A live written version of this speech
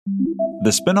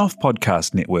The Spin-off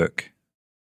Podcast Network.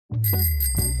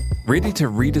 Ready to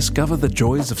rediscover the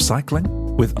joys of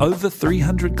cycling? With over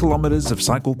 300 kilometres of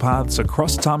cycle paths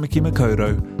across Tāmaki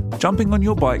Makaurau, jumping on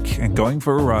your bike and going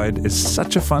for a ride is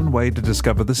such a fun way to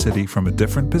discover the city from a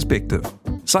different perspective.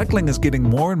 Cycling is getting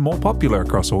more and more popular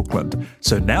across Auckland,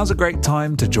 so now's a great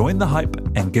time to join the hype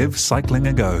and give cycling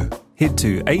a go. Head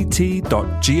to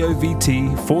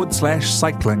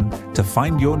at.govt/cycling to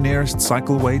find your nearest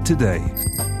cycleway today.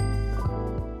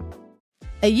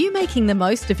 Are you making the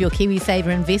most of your KiwiSaver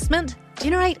investment?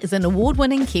 Generate is an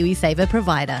award-winning KiwiSaver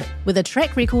provider with a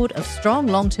track record of strong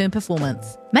long-term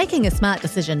performance. Making a smart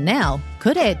decision now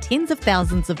could add tens of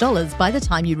thousands of dollars by the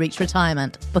time you reach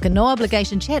retirement. Book a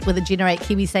no-obligation chat with a Generate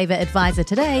KiwiSaver advisor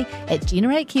today at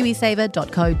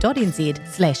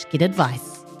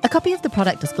generatekiwisaver.co.nz/get-advice. A copy of the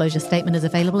product disclosure statement is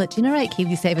available at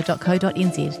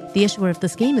generatekiwisaver.co.nz. The issuer of the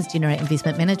scheme is Generate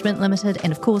Investment Management Limited,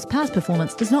 and of course, past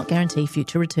performance does not guarantee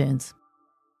future returns.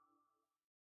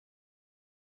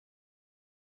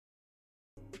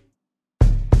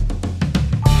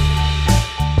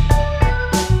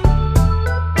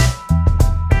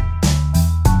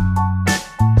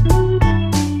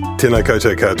 Tēnā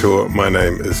koutou katoa, my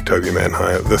name is Toby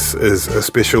Manhire. This is a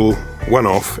special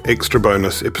one-off extra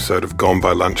bonus episode of Gone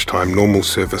by Lunchtime. Normal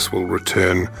service will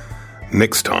return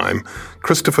next time.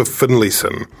 Christopher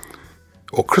Finlayson,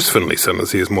 or Chris Finlayson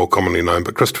as he is more commonly known,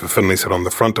 but Christopher Finlayson on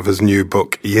the front of his new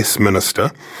book, Yes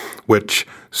Minister, which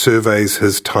surveys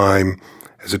his time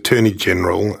as Attorney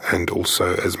General and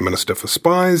also as Minister for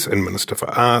Spies and Minister for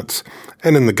Arts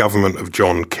and in the government of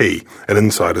John Key. An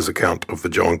insider's account of the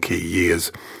John Key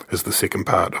years is the second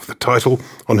part of the title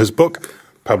on his book,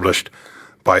 published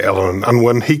by Allen &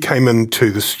 Unwin. He came into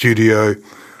the studio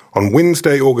on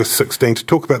Wednesday, August 16, to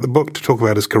talk about the book, to talk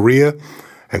about his career,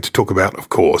 and to talk about, of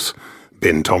course,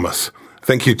 Ben Thomas.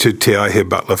 Thank you to Te Aihe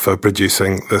Butler for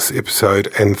producing this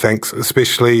episode, and thanks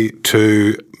especially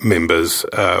to members.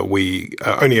 We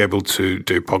are only able to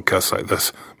do podcasts like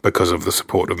this because of the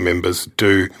support of members.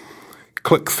 Do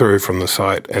click through from the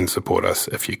site and support us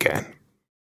if you can.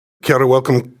 Kia ora,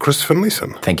 welcome, Chris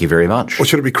Finlayson. Thank you very much. Or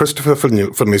should it be Christopher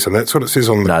Finlayson? That's what it says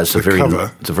on the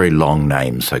cover. It's a very long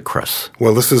name, so Chris.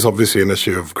 Well, this is obviously an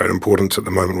issue of great importance at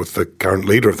the moment with the current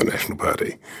leader of the National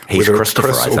Party. He's Christopher,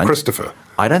 Chris I think. Or Christopher.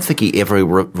 I don't think he ever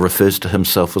refers to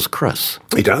himself as Chris.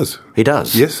 He does. He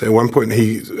does? Yes, at one point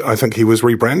I think he was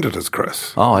rebranded as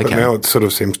Chris. Oh, okay. But now it sort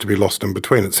of seems to be lost in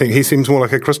between. He seems more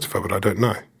like a Christopher, but I don't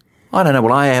know. I don't know.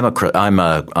 Well, I'm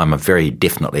a very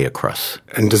definitely a Chris.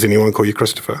 And does anyone call you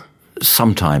Christopher?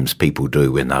 Sometimes people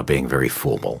do when they're being very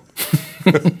formal.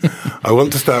 I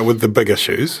want to start with the big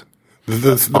issues.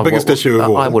 The biggest issue of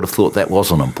all. I would have thought that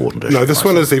was an important issue. No, this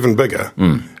one is even bigger.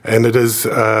 And it is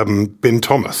Ben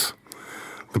Thomas,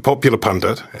 the popular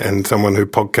pundit and someone who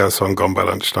podcasts on Gone by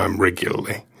Lunchtime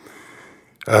regularly.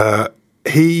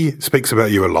 He speaks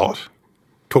about you a lot,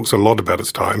 talks a lot about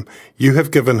his time. You have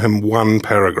given him one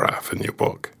paragraph in your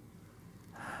book.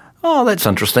 Oh, that's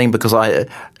interesting because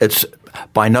it's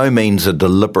by no means a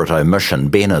deliberate omission.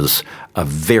 Ben is a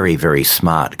very, very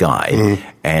smart guy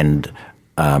and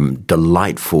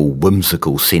delightful,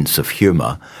 whimsical sense of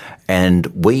humour. And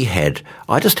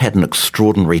I just had an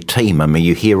extraordinary team. I mean,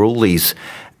 you hear all these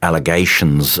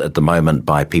allegations at the moment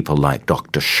by people like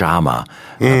Dr. Sharma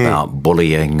about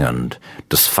bullying and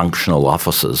dysfunctional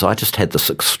officers. I just had this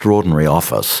extraordinary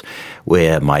office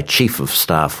where my chief of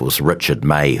staff was Richard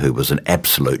May, who was an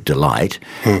absolute delight.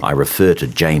 I refer to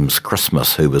James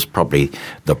Christmas, who was probably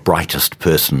the brightest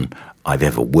person I've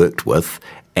ever worked with,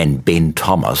 and Ben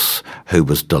Thomas, who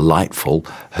was delightful,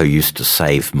 who used to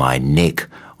save my neck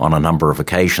on a number of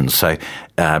occasions. So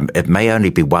it may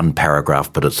only be one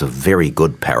paragraph, but it's a very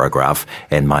good paragraph,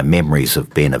 and my memories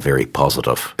of Ben are very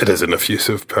positive. It is an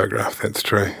effusive paragraph, that's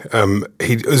true.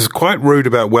 He was quite rude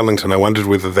about Wellington. I wondered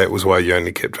whether that was why you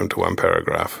only kept him to one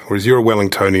paragraph. Whereas you're a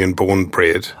Wellingtonian born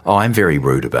bred. Oh, I'm very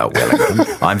rude about Wellington.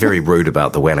 I'm very rude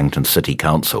about the Wellington City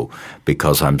Council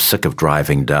because I'm sick of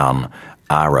driving down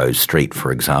Arrow Street,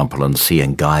 for example, and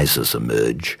seeing geysers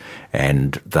emerge.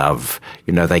 And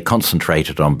they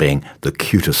concentrated on being the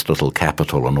cutest little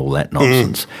capital and all that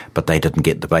nonsense, but they didn't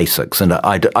get the basics. And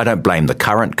I don't blame the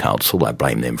current council, I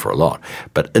blame them for a lot,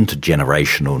 but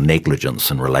intergenerational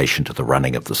negligence in relation to the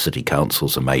running of the city council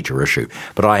is a major issue.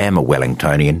 But I am a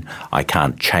Wellingtonian. I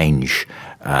can't change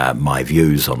my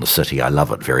views on the city. I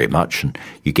love it very much. And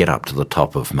you get up to the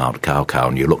top of Mount Kaukau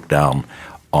and you look down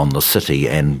on the city,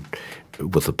 and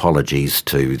with apologies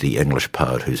to the English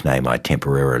poet whose name I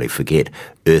temporarily forget,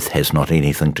 earth has not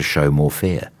anything to show more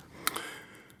fair.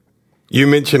 You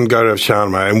mentioned Gaurav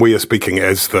Sharma, and we are speaking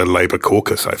as the Labour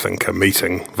caucus, I think, a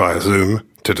meeting via Zoom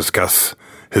to discuss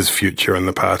his future in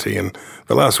the party. And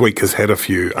the last week has had a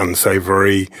few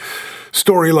unsavoury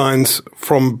storylines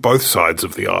from both sides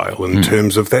of the aisle in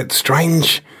terms of that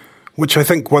strange, which I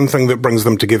think one thing that brings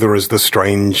them together is the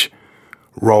strange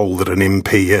role that an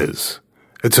MP is.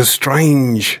 It's a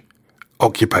strange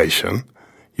occupation.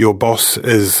 Your boss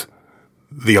is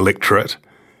the electorate.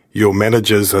 Your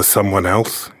managers are someone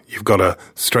else. You've got a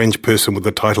strange person with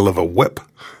the title of a whip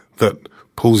that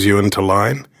pulls you into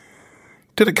line.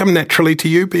 Did it come naturally to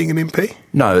you, being an MP?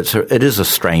 No, it is a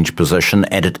strange position,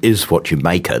 and it is what you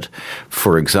make it.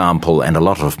 For example, and a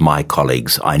lot of my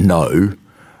colleagues I know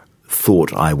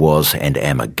thought I was and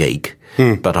am a geek,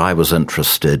 but I was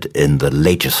interested in the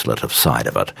legislative side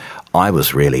of it. I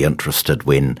was really interested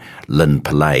when Lynn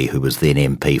Pillay, who was then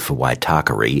MP for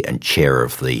Waitakere and chair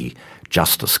of the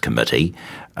Justice Committee,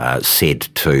 said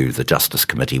to the Justice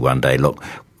Committee one day, look,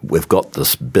 we've got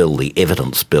this bill, the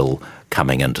evidence bill,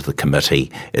 coming into the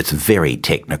committee. It's very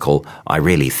technical. I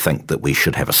really think that we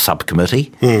should have a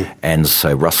subcommittee. And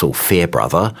so Russell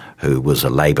Fairbrother, who was a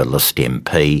Labour List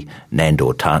MP,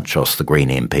 Nandor Tanchos, the Green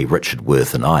MP, Richard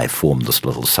Worth and I formed this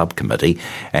little subcommittee,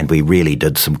 and we really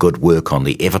did some good work on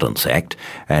the Evidence Act.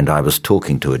 And I was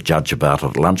talking to a judge about it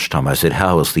at lunchtime. I said,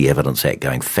 how is the Evidence Act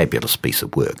going? Fabulous piece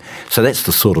of work. So that's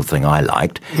the sort of thing I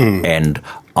liked. And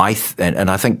I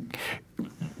think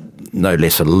no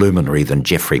less a luminary than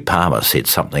Geoffrey Palmer said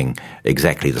something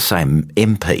exactly the same.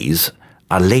 MPs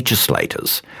are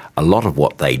legislators. A lot of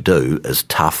what they do is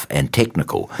tough and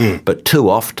technical. But too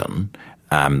often,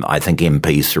 I think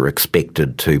MPs are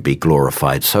expected to be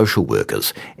glorified social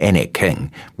workers. Annette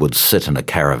King would sit in a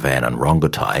caravan in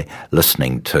Rongotai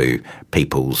listening to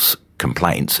people's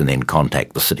complaints and then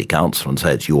contact the city council and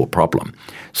say it's your problem.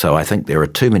 So I think there are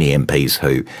too many MPs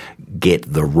who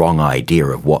get the wrong idea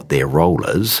of what their role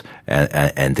is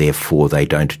and therefore they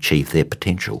don't achieve their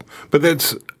potential. But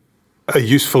that's a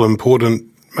useful, important,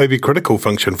 maybe critical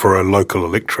function for a local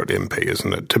electorate MP,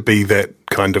 isn't it? To be that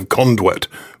kind of conduit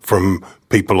from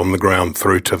people on the ground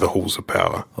through to the halls of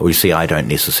power. Well, you see, I don't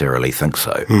necessarily think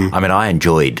so. I mean,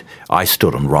 I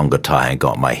stood in Rongotai and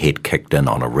got my head kicked in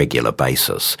on a regular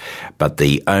basis, but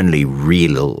the only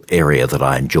real area that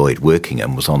I enjoyed working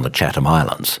in was on the Chatham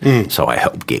Islands. So I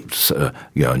helped get a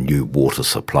new water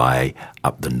supply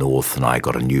up the north, and I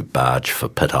got a new barge for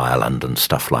Pitt Island and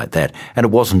stuff like that, and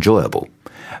it was enjoyable.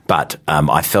 But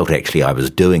I felt actually I was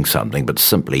doing something, but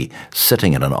simply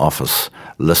sitting in an office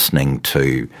listening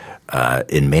to,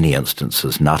 in many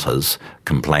instances, nutters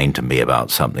complain to me about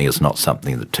something is not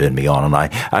something that turned me on. And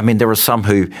I mean, there are some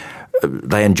who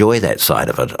they enjoy that side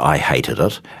of it. I hated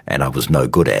it, and I was no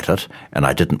good at it, and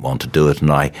I didn't want to do it.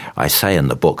 And I say in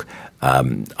the book,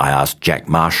 I asked Jack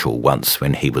Marshall once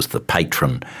when he was the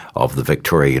patron of the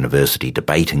Victoria University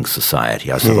Debating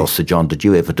Society. I said, well, Sir John, did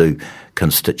you ever do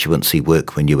constituency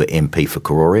work when you were MP for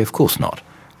Karori? Of course not.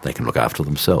 They can look after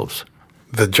themselves.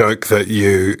 The joke that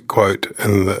you quote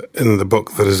in the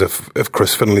book that is if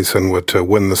Chris Finlayson were to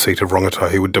win the seat of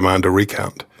Rongotai, he would demand a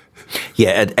recount.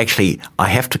 Yeah, actually, I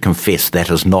have to confess that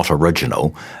is not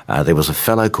original. There was a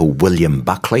fellow called William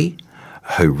Buckley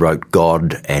who wrote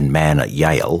God and Man at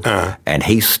Yale, and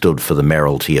he stood for the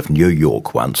mayoralty of New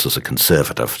York once as a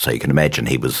Conservative. So you can imagine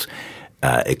he was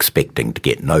expecting to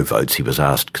get no votes. He was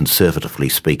asked, conservatively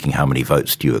speaking, how many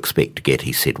votes do you expect to get?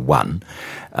 He said 1.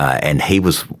 And he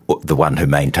was the one who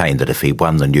maintained that if he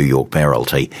won the New York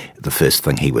mayoralty, the first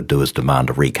thing he would do is demand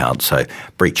a recount. So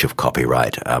breach of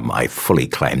copyright. I fully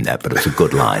claim that, but it's a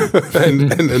good line.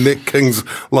 and Annette King's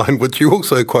line, which you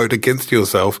also quote against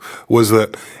yourself, was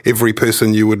that every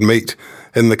person you would meet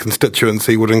in the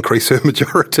constituency would increase her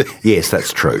majority. Yes,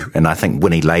 that's true. And I think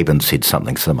Winnie Laban said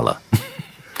something similar.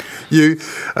 You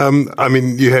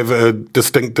have a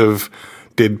distinctive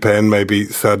deadpan, maybe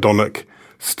sardonic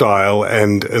style,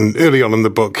 and early on in the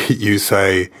book you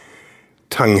say,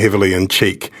 tongue heavily in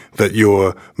cheek, that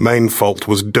your main fault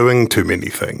was doing too many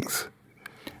things.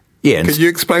 Yeah. Can you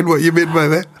explain what you meant by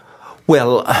that?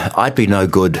 Well, I'd be no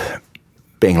good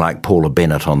being like Paula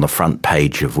Bennett on the front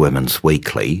page of Women's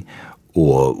Weekly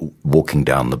or walking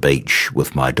down the beach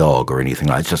with my dog or anything.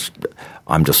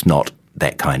 I'm just not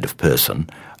that kind of person.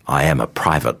 I am a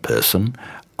private person.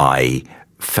 I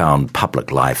found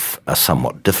public life a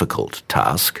somewhat difficult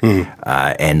task,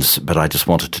 but I just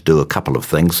wanted to do a couple of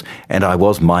things, and I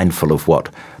was mindful of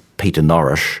what Peter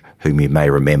Norrish, whom you may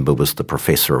remember was the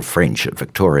professor of French at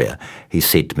Victoria, he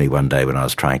said to me one day when I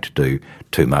was trying to do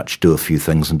too much, do a few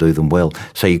things and do them well.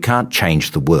 So you can't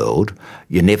change the world.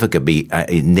 You're never going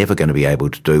to be able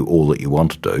to do all that you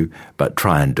want to do, but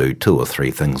try and do 2 or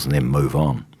 3 things and then move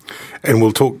on. And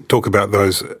we'll talk about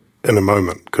those in a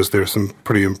moment, because there are some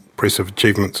pretty impressive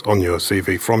achievements on your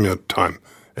CV from your time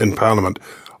in Parliament.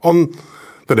 On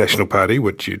the National Party,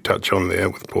 which you touch on there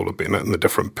with Paula Bennett and the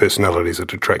different personalities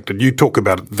it attracted, you talk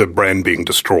about the brand being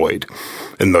destroyed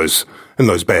in those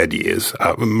bad years,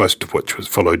 most of which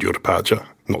followed your departure.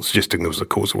 I'm not suggesting there was a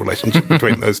causal relationship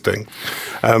between those things.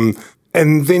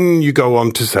 And then you go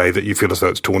on to say that you feel as though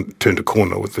it's turned a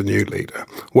corner with the new leader.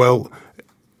 Well,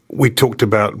 we talked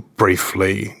about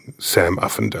briefly Sam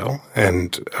Uffindell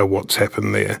and what's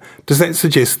happened there. Does that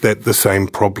suggest that the same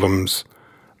problems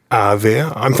are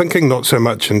there? I'm thinking not so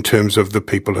much in terms of the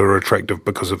people who are attractive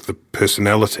because of the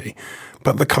personality,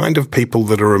 but the kind of people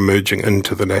that are emerging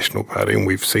into the National Party, and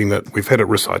we've had it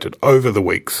recited over the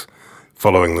weeks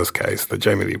following this case, the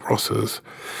Jamie Lee Rosses,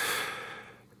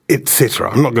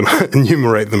 etc. I'm not going to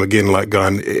enumerate them again like Guy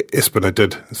and Espiner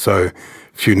did so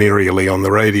funereally on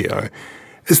the radio.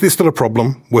 Is there still a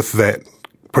problem with that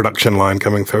production line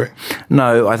coming through?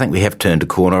 No, I think we have turned a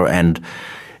corner, and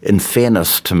in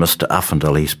fairness to Mr.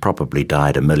 Uffindell, he's probably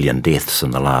died 1 million deaths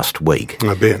in the last week.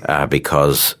 I bet.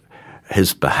 Because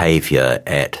his behaviour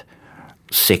at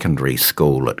secondary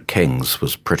school at King's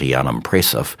was pretty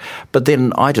unimpressive. But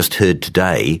then I just heard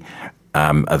today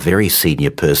a very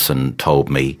senior person told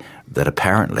me that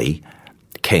apparently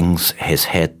King's has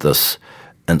had this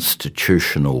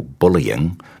institutional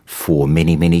bullying for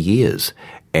many, many years.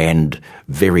 And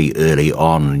very early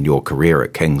on in your career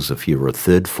at King's, if you were a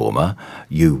third former,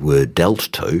 you were dealt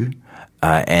to,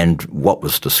 and what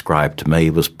was described to me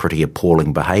was pretty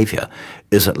appalling behaviour.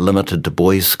 Is it limited to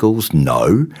boys' schools?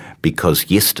 No, because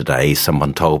yesterday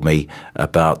someone told me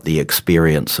about the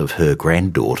experience of her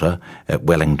granddaughter at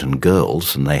Wellington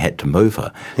Girls, and they had to move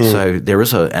her. So there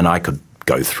is and I could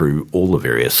go through all the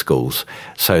various schools,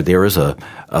 so there is a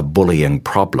bullying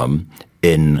problem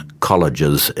in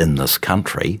colleges in this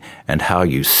country, and how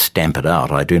you stamp it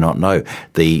out, I do not know.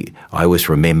 I always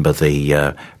remember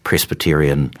the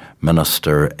Presbyterian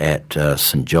minister at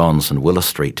St John's in Willis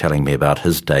Street telling me about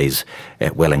his days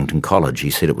at Wellington College. He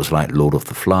said it was like Lord of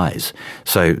the Flies.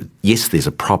 So yes, there's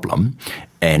a problem,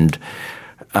 and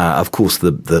of course,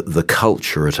 the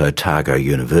culture at Otago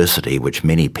University, which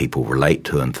many people relate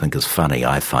to and think is funny,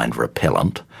 I find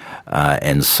repellent.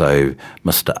 And so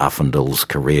Mr. Uffindell's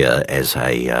career as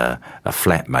a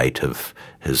flatmate of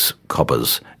his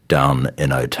cobbers down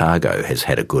in Otago has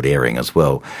had a good airing as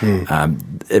well.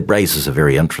 It raises a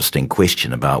very interesting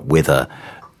question about whether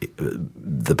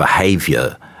the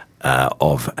behaviour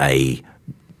of a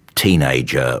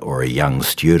teenager or a young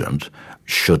student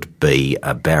should be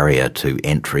a barrier to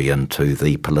entry into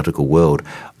the political world.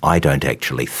 I don't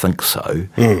actually think so.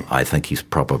 I think he's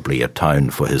probably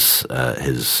atoned for his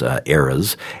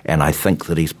errors, and I think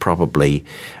that he's probably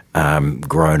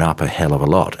grown up a hell of a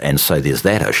lot. And so there's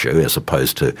that issue as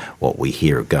opposed to what we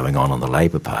hear going on in the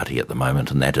Labour Party at the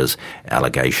moment, and that is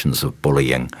allegations of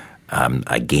bullying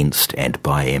against and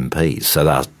by MPs. So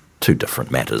there are two different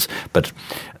matters, but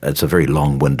it's a very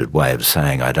long-winded way of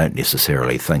saying I don't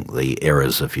necessarily think the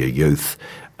errors of your youth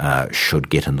should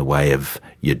get in the way of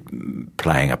you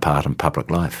playing a part in public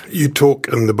life. You talk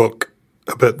in the book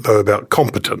a bit, though, about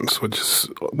competence,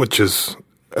 which is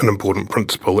an important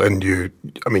principle, and you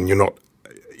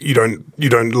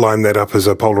don't line that up as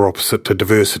a polar opposite to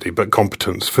diversity, but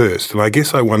competence first. And I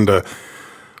guess I wonder,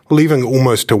 leaving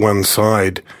almost to one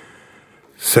side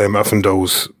Sam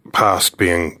Uffindell's past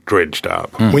being dredged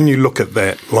up, when you look at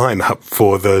that line-up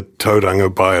for the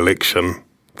Tauranga by-election,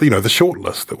 the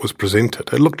shortlist that was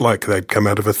presented, it looked like they'd come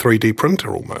out of a 3D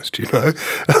printer almost,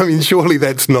 I mean, surely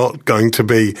that's not going to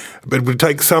be, but it would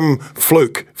take some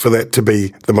fluke for that to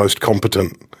be the most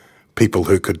competent people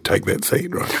who could take that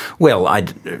seat, right? Well,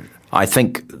 I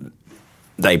think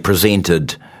they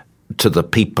presented to the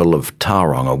people of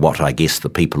Tauranga what I guess the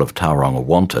people of Tauranga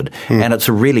wanted. And it's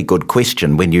a really good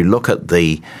question when you look at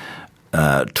the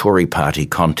Tory party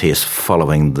contest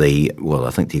following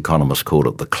I think the Economist called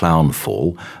it the clown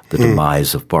fall, the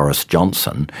demise of Boris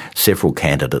Johnson. Several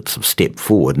candidates have stepped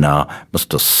forward. Now,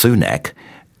 Mr. Sunak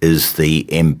is the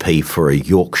MP for a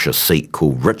Yorkshire seat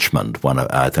called Richmond,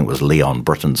 I think it was Leon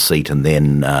Britton's seat, and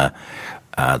then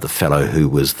the fellow who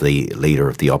was the leader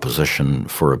of the opposition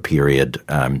for a period,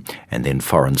 and then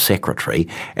Foreign Secretary.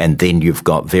 And then you've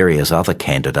got various other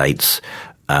candidates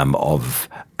of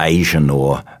Asian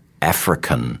or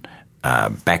African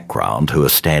background who are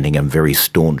standing in very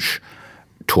staunch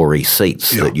Tory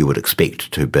seats that you would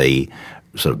expect to be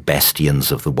sort of bastions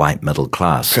of the white middle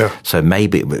class. Yeah. So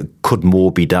maybe could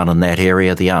more be done in that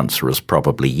area? The answer is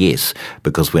probably yes,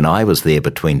 because when I was there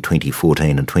between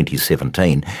 2014 and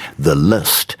 2017, the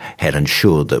list had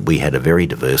ensured that we had a very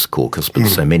diverse caucus, but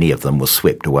so many of them were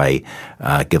swept away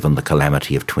given the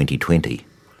calamity of 2020.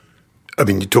 I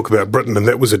mean, you talk about Britain, and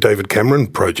that was a David Cameron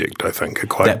project, I think, a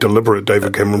quite deliberate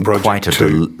David Cameron project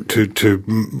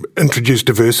to introduce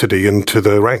diversity into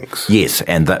the ranks. Yes,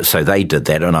 and so they did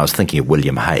that, and I was thinking of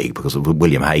William Hague, because of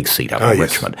William Hague's seat up in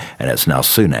Richmond, and it's now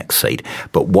Sunak's seat.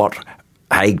 But what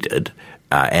Hague did,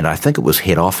 and I think it was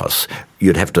head office,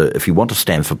 you'd have to, if you want to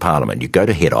stand for Parliament, you go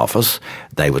to head office,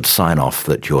 they would sign off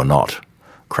that you're not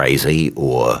crazy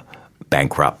or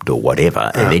bankrupt or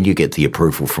whatever, and then you get the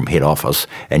approval from head office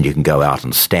and you can go out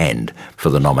and stand for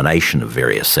the nomination of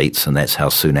various seats, and that's how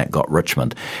Sunak got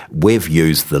Richmond. We've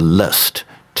used the list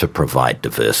to provide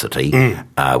diversity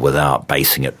without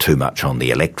basing it too much on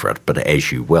the electorate, but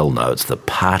as you well know, it's the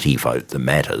party vote that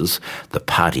matters. The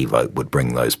party vote would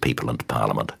bring those people into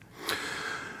Parliament.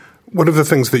 One of the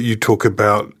things that you talk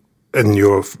about in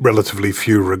your relatively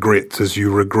few regrets is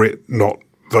you regret not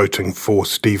voting for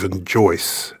Stephen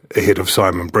Joyce ahead of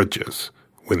Simon Bridges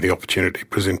when the opportunity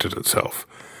presented itself.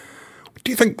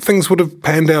 Do you think things would have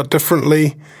panned out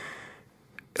differently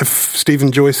if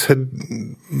Stephen Joyce had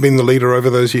been the leader over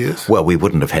those years? Well, we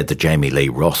wouldn't have had the Jamie Lee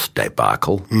Ross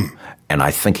debacle, and I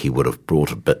think he would have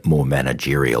brought a bit more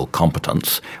managerial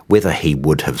competence. Whether he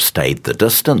would have stayed the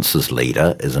distance as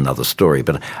leader is another story,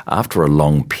 but after a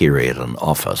long period in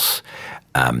office,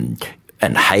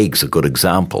 and Hague's a good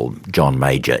example, John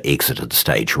Major exited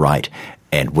stage right,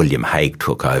 and William Hague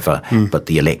took over, but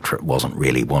the electorate wasn't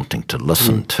really wanting to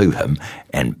listen to him,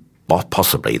 and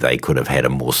possibly they could have had a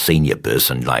more senior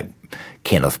person like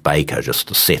Kenneth Baker just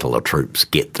to settle the troops,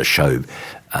 get the show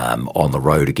on the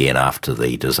road again after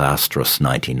the disastrous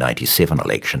 1997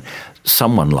 election.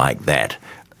 Someone like that,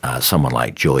 someone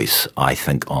like Joyce, I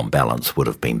think on balance would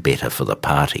have been better for the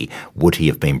party. Would he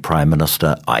have been Prime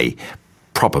Minister?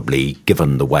 Probably,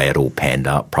 given the way it all panned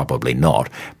out, probably not,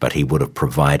 but he would have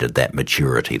provided that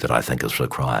maturity that I think is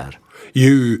required.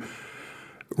 You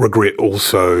regret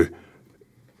also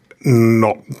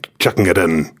not chucking it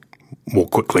in more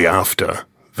quickly after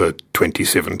the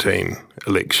 2017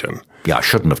 election. Yeah, I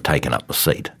shouldn't have taken up the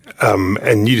seat. And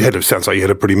it sounds like you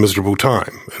had a pretty miserable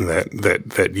time in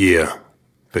that year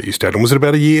that you stayed in. Was it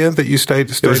about a year that you stayed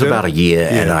It was about a year,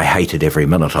 and I hated every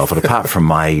minute of it. Apart from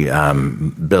my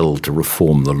bill to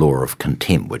reform the law of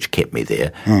contempt, which kept me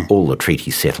there, all the treaty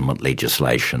settlement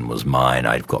legislation was mine.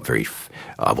 I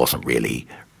wasn't really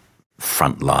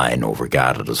frontline or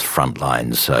regarded as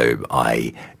frontline, so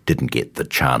I didn't get the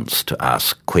chance to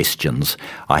ask questions.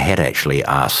 I had actually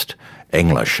asked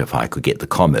English if I could get the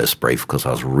Commerce Brief because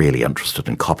I was really interested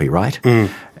in copyright,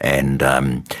 and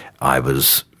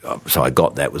So I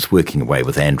got that, was working away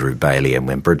with Andrew Bailey, and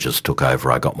when Bridges took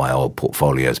over, I got my old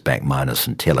portfolios back minus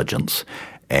intelligence,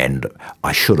 and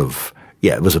I should have,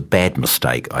 it was a bad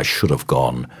mistake. I should have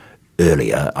gone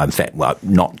earlier. In fact,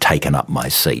 not taken up my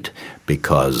seat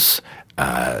because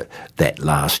that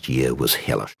last year was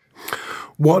hellish.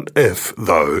 What if,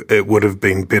 though, it would have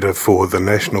been better for the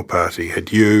National Party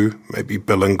had you, maybe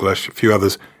Bill English, a few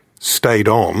others, stayed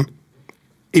on,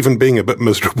 even being a bit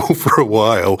miserable for a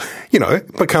while,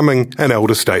 becoming an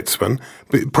elder statesman,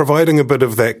 providing a bit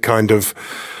of that kind of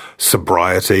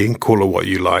sobriety, call it what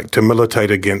you like, to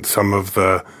militate against some of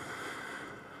the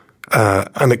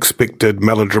unexpected,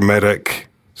 melodramatic,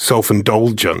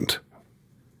 self-indulgent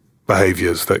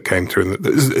behaviours that came through.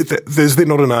 There's there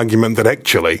not an argument that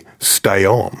actually stay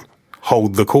on,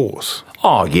 hold the course?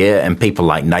 Oh, yeah, and people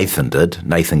like Nathan did.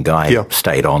 Nathan Guy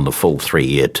stayed on the full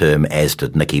 3-year term, as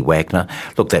did Nicky Wagner.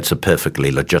 Look, that's a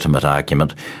perfectly legitimate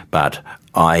argument, but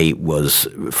I was,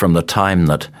 from the time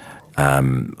that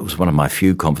it was one of my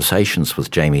few conversations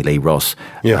with Jamie Lee Ross,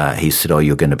 he said,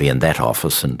 you're going to be in that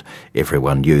office, and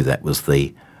everyone knew that was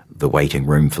the waiting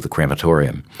room for the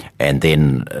crematorium. And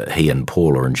then he and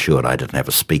Paula ensured I didn't have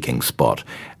a speaking spot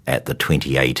at the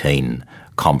 2018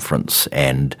 conference,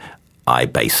 and I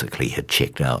basically had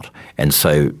checked out. And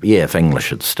so, if English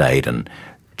had stayed, and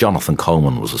Jonathan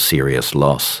Coleman was a serious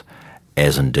loss,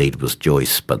 as indeed was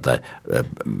Joyce, but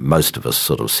most of us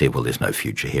sort of said, well, there's no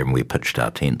future here, and we pitched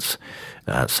our tents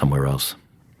somewhere else.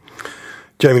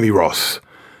 Jamie Lee Ross,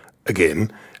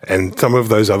 again, and some of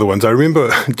those other ones. I remember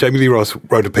Jamie Lee Ross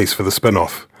wrote a piece for the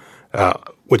Spin-Off,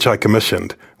 which I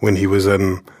commissioned when he was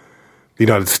in the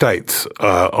United States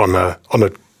on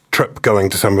a trip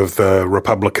going to some of the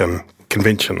Republican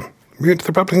convention. You went to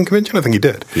the Republican convention? I think he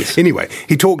did. Yes. Anyway,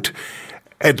 he talked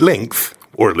at length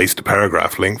or at least a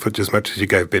paragraph length, which as much as you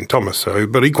gave Ben Thomas, so,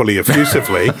 but equally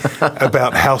effusively,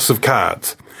 about House of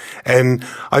Cards. And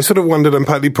I sort of wondered, and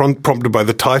partly prompted by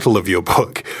the title of your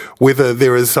book, whether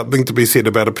there is something to be said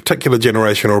about a particular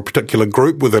generation or a particular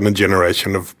group within a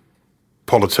generation of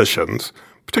politicians,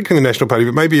 particularly the National Party,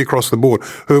 but maybe across the board,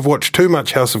 who have watched too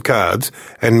much House of Cards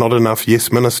and not enough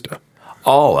Yes Minister.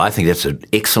 Oh, I think that's an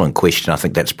excellent question. I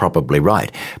think that's probably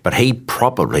right. But he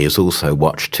probably has also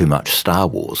watched too much Star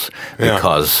Wars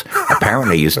because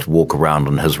apparently he used to walk around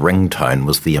and his ringtone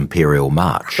was the Imperial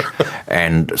March.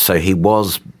 And so he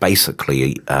was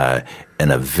basically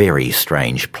in a very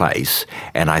strange place.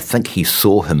 And I think he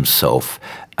saw himself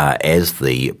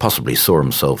possibly saw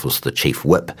himself as the chief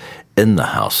whip in the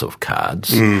House of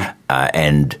Cards.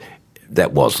 And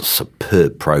that was a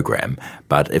superb program,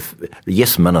 but if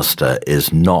Yes Minister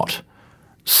is not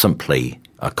simply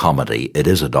a comedy, it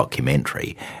is a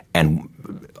documentary, and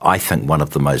I think one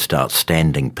of the most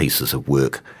outstanding pieces of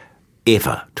work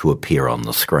ever to appear on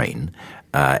the screen,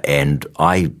 and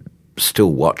I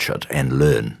still watch it and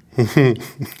learn.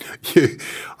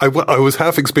 I was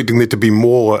half expecting there to be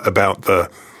more about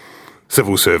the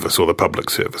civil service or the public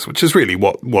service, which is really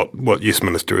what Yes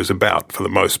Minister is about for the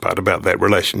most part, about that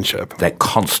relationship. That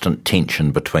constant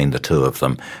tension between the two of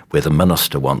them, where the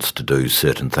minister wants to do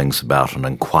certain things about an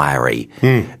inquiry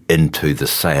into the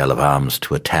sale of arms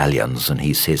to Italians, and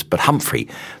he says, but Humphrey,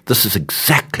 this is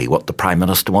exactly what the Prime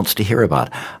Minister wants to hear about.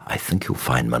 I think you'll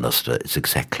find, Minister, it's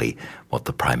exactly what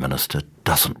the Prime Minister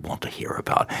doesn't want to hear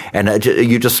about. And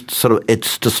you just sort of,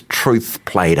 it's just truth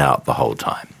played out the whole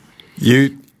time.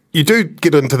 You do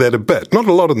get into that a bit, not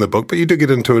a lot in the book, but you do get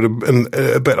into it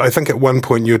a bit. I think at one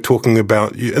point you're talking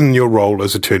about in your role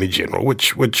as Attorney General,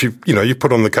 which you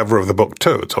put on the cover of the book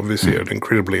too. It's obviously an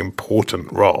incredibly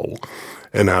important role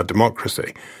in our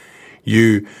democracy.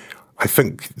 I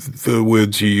think the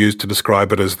words you used to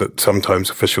describe it is that sometimes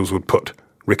officials would put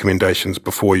recommendations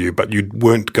before you, but you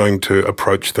weren't going to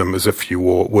approach them as if you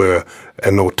were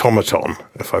an automaton,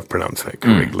 if I've pronounced that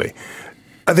correctly.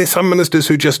 Are there some ministers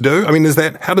who just do? I mean,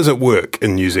 how does it work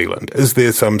in New Zealand? Is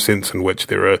there some sense in which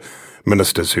there are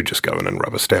ministers who just go in and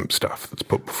rubber stamp stuff that's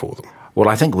put before them? Well,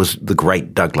 I think it was the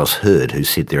great Douglas Hurd who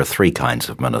said there are three kinds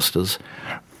of ministers.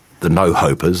 The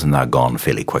no-hopers, and they're gone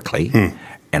fairly quickly.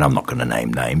 And I'm not going to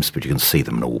name names, but you can see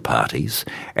them in all parties.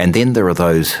 And then there are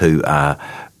those who are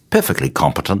perfectly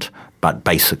competent, but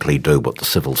basically do what the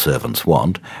civil servants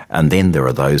want. And then there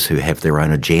are those who have their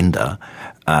own agenda,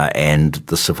 and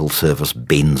the civil service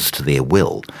bends to their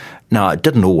will. Now, it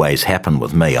didn't always happen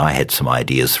with me. I had some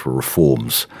ideas for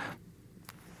reforms.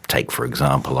 Take, for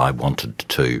example, I wanted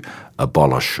to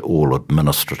abolish all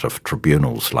administrative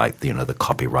tribunals like, the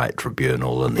Copyright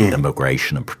Tribunal and the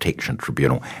Immigration and Protection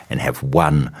Tribunal, and have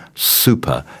one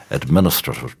super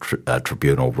administrative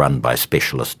tribunal run by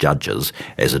specialist judges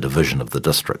as a division of the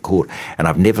District Court. And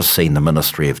I've never seen the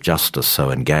Ministry of Justice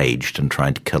so engaged in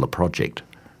trying to kill a project.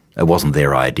 It wasn't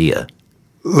their idea.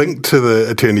 Linked to the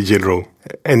Attorney General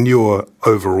and your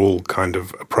overall kind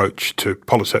of approach to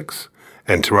politics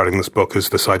and to writing this book is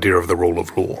this idea of the rule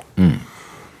of law.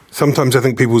 Sometimes I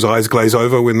think people's eyes glaze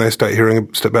over when they start hearing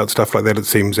about stuff like that. It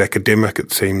seems academic.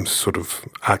 It seems sort of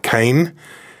arcane.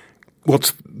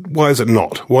 Why is it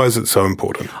not? Why is it so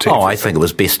important to you? I think it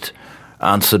was best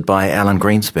answered by Alan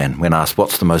Greenspan when asked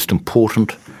what's the most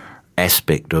important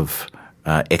aspect of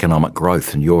economic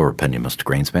growth, in your opinion, Mr.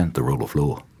 Greenspan? The rule of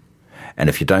law. And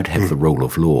if you don't have the rule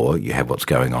of law, you have what's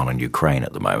going on in Ukraine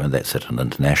at the moment. That's at an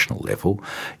international level.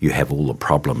 You have all the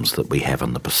problems that we have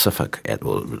in the Pacific,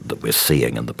 that we're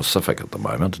seeing in the Pacific at the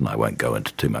moment, and I won't go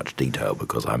into too much detail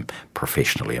because I'm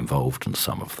professionally involved in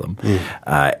some of them.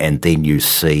 And then you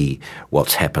see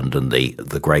what's happened in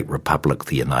the great republic,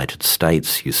 the United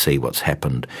States. You see what's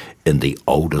happened in the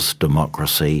oldest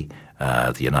democracy,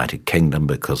 the United Kingdom,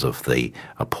 because of the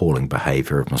appalling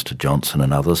behaviour of Mr. Johnson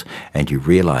and others, and you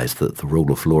realise that the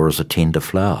rule of law is a tender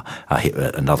flower.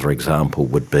 Another example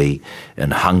would be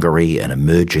in Hungary, an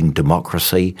emerging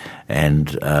democracy,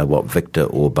 and what Viktor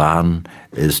Orban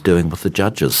is doing with the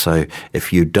judges. So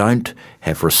if you don't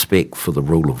have respect for the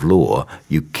rule of law,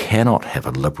 you cannot have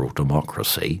a liberal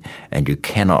democracy, and you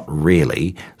cannot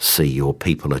really see your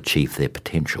people achieve their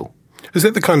potential. Is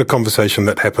that the kind of conversation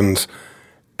that happens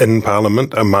in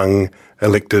Parliament among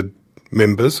elected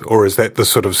members, or is that the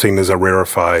sort of seen as a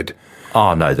rarefied?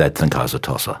 Oh, no, they'd think I was a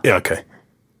tosser. Yeah, okay.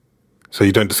 So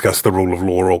you don't discuss the rule of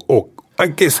law or I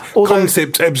guess,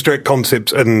 abstract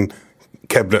concepts in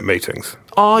cabinet meetings?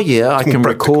 Oh, yeah, I can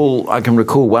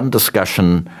recall one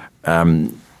discussion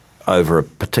over a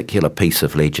particular piece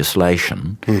of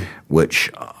legislation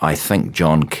which I think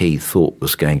John Key thought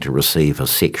was going to receive a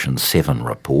Section 7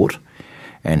 report.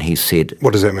 And he said...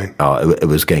 What does that mean? It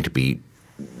was going to be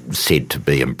said to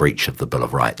be in breach of the Bill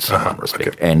of Rights in one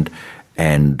respect. Okay.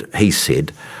 And he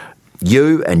said,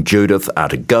 "You and Judith are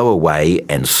to go away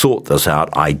and sort this out.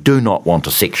 I do not want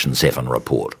a Section 7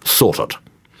 report. Sort it."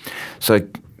 So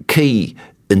Key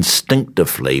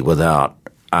instinctively, without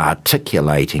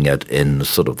articulating it in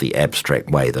sort of the abstract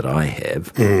way that I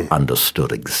have,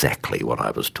 understood exactly what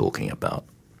I was talking about.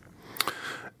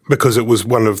 Because it was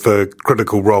one of the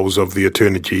critical roles of the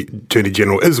Attorney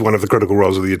General, is one of the critical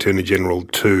roles of the Attorney General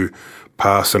to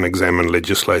pass and examine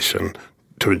legislation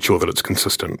to ensure that it's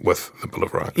consistent with the Bill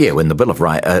of Rights. Yeah, when the Bill of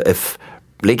Rights, if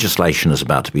legislation is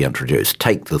about to be introduced,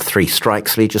 take the 3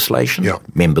 strikes legislation,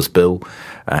 Members' Bill,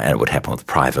 and it would happen with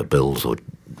private bills or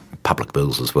public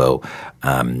bills as well.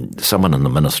 Someone in the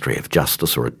Ministry of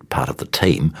Justice or a part of the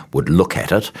team would look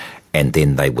at it, and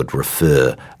then they would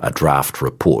refer a draft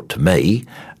report to me,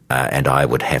 and I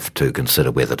would have to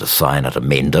consider whether to sign it,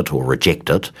 amend it, or reject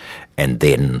it. And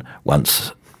then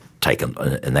once taken,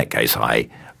 in that case, I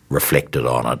reflected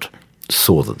on it,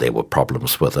 saw that there were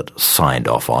problems with it, signed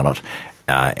off on it,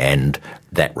 and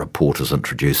that report is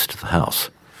introduced to the House.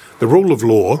 The rule of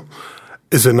law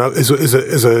is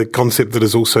a concept that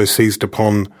is also seized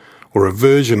upon, or a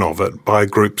version of it, by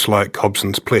groups like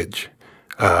Hobson's Pledge,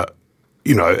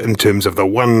 in terms of the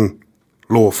one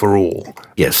law for all.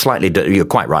 Yeah, slightly, you're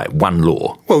quite right, one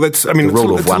law. Well, it's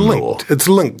rule of one linked. law. It's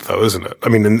linked, though, isn't it? I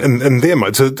mean, in their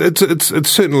minds, it's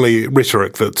certainly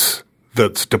rhetoric that's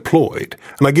deployed.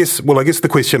 And I guess the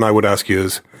question I would ask you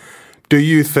is, do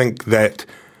you think that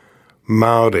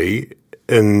Māori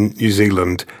in New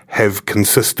Zealand have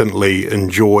consistently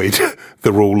enjoyed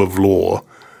the rule of law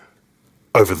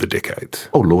over the decades?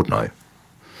 Oh, Lord, no.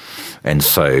 And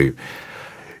so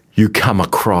you come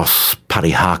across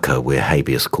Parihaka, where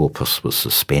habeas corpus was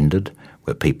suspended,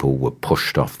 where people were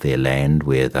pushed off their land,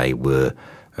 where they were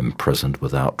imprisoned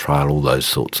without trial, all those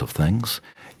sorts of things.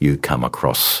 You come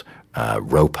across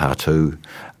Raupatu,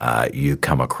 you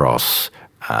come across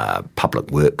public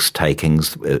works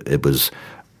takings.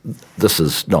 This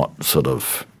is not sort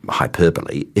of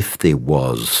hyperbole. If there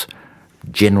was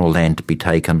general land to be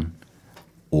taken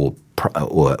or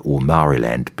Māori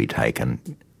land to be taken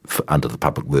under the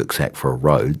Public Works Act for a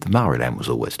road, the Māori land was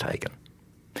always taken.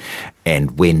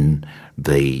 And when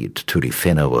the Te Ture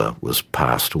Whenua was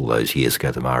passed all those years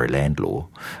ago, the Māori land law,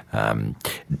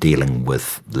 dealing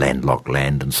with landlocked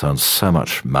land and so on, so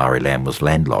much Māori land was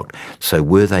landlocked. So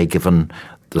were they given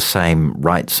the same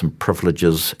rights and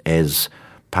privileges as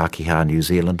Pākehā New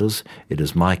Zealanders? It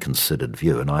is my considered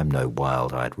view, and I'm no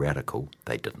wild-eyed radical,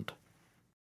 they didn't.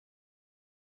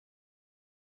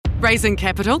 Raising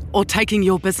capital or taking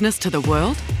your business to the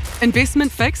world?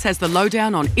 Investment Fix has the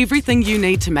lowdown on everything you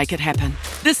need to make it happen.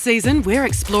 This season, we're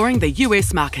exploring the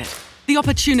US market, the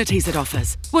opportunities it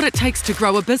offers, what it takes to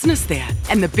grow a business there,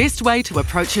 and the best way to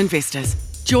approach investors.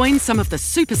 Join some of the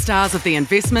superstars of the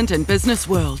investment and business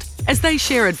world as they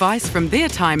share advice from their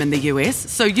time in the US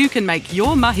so you can make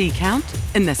your mahi count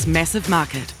in this massive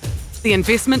market. The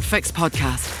Investment Fix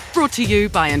podcast, brought to you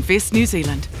by Invest New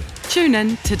Zealand. Tune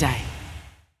in today.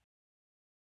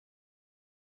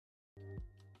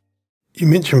 You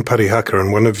mentioned Parihaka,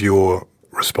 and one of your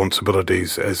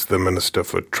responsibilities as the Minister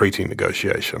for Treaty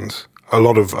Negotiations. A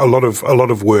lot of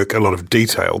work, a lot of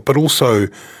detail, but also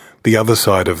the other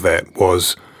side of that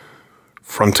was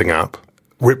fronting up,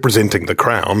 representing the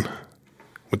Crown,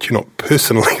 which you're not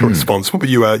personally responsible, but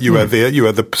you are there. You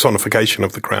are the personification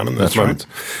of the Crown in those moments,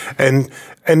 right.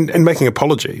 and making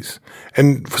apologies.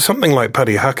 And for something like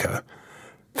Parihaka,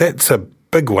 that's a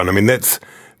big one. I mean,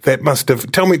 that must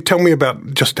have. Tell me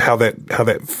about just how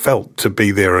that felt to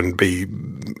be there and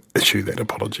issue that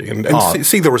apology and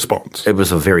see the response. It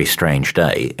was a very strange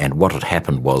day, and what had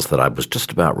happened was that I was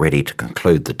just about ready to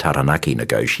conclude the Taranaki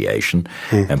negotiation,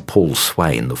 and Paul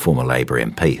Swain, the former Labour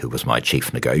MP, who was my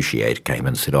chief negotiator, came in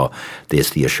and said, "Oh,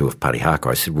 there's the issue of Parihaka."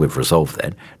 I said, "We've resolved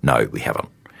that." "No, we haven't."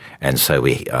 And so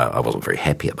I wasn't very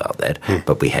happy about that,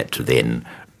 but we had to then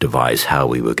devise how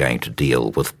we were going to deal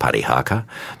with Parihaka,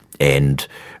 and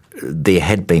there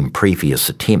had been previous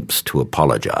attempts to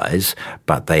apologise,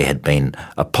 but they had been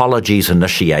apologies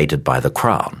initiated by the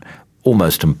Crown,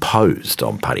 almost imposed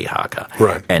on Parihaka.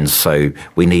 Right. And so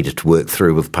we needed to work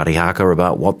through with Parihaka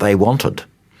about what they wanted.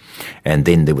 And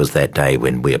then there was that day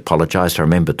when we apologised. I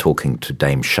remember talking to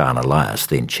Dame Sian Elias,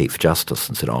 then Chief Justice,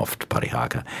 and said, off to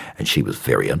Parihaka, and she was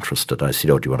very interested. I said,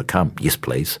 "Oh, do you want to come?" "Yes,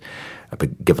 please."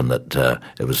 But given that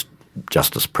it was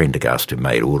Justice Prendergast who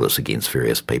made orders against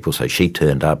various people, so she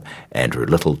turned up, Andrew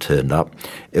Little turned up.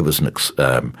 It was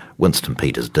Winston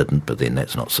Peters didn't, but then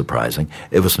that's not surprising.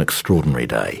 It was an extraordinary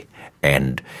day,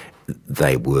 and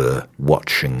they were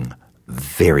watching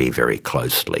very, very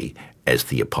closely as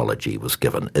the apology was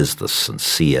given. Is this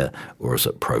sincere or is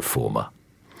it pro forma?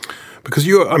 Because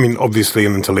you're, obviously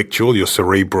an intellectual, you're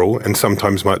cerebral, and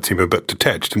sometimes might seem a bit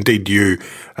detached. Indeed, you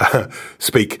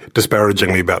speak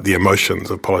disparagingly about the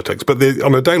emotions of politics. But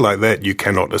on a day like that, you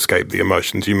cannot escape the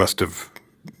emotions. You must have.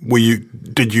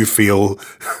 Did you feel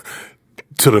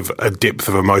sort of a depth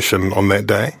of emotion on that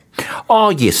day?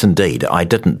 Oh, yes, indeed. I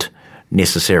didn't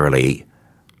necessarily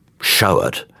show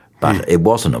it, but it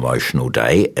was an emotional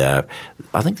day.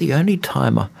 I think the only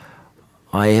time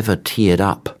I ever teared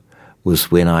up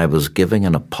was when I was giving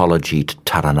an apology to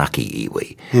Taranaki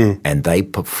iwi, and they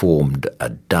performed a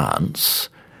dance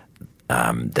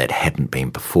that hadn't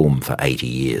been performed for 80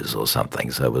 years or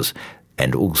something. So it was,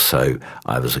 and also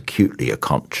I was acutely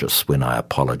conscious when I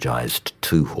apologised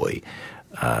to Tūhoe,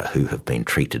 who have been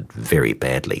treated very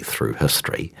badly through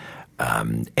history,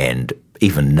 and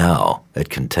even now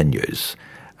it continues.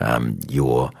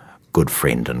 Your good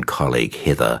friend and colleague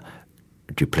Heather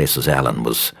Duplessis Allen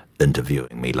was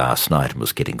interviewing me last night and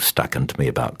was getting stuck into me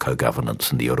about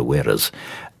co-governance in the Ureweras,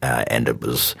 and it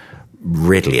was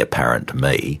readily apparent to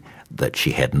me that she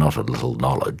had not a little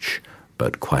knowledge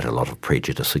but quite a lot of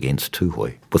prejudice against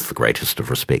Tūhoe, with the greatest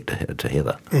of respect to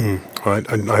Heather. Right,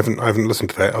 I haven't listened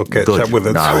to that. I'll catch Good. up with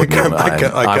it. No, I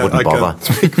wouldn't bother. Can't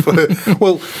speak for her.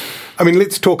 Well,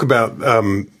 let's talk about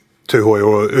Tūhoe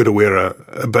or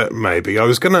Urewera a bit, maybe. I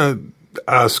was going to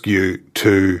ask you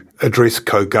to address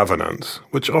co-governance,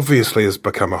 which obviously has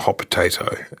become a hot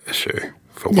potato issue,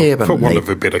 for want of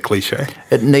a better cliche.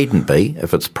 It needn't be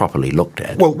if it's properly looked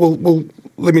at. Well,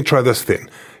 let me try this then.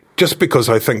 Just because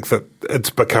I think that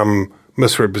it's become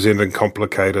misrepresented and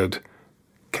complicated,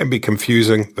 can be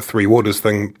confusing. The Three Waters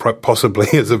thing possibly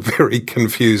is a very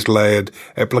confused, layered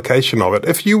application of it.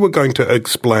 If you were going to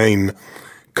explain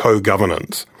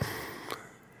co-governance,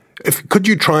 could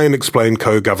you try and explain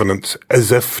co-governance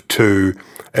as if to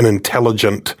an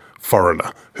intelligent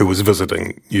foreigner who was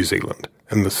visiting New Zealand,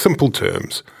 in the simple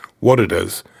terms, what it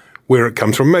is, where it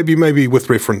comes from, maybe with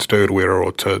reference to Urewera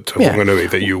or to Whanganui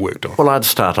that you worked on? Well, I'd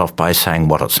start off by saying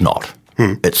what it's not.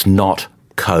 It's not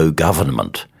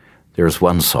co-government. There is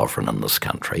one sovereign in this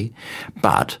country,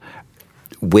 but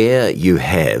where you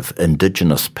have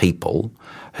Indigenous people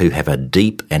who have a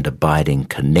deep and abiding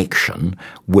connection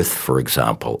with, for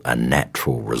example, a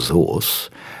natural resource,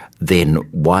 then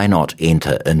why not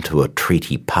enter into a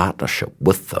treaty partnership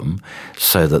with them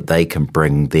so that they can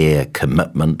bring their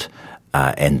commitment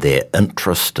and their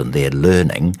interest and their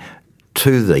learning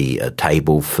to the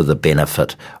table for the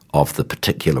benefit of the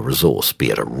particular resource, be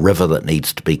it a river that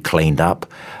needs to be cleaned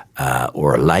up,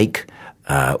 or a lake,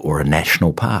 or a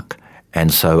national park.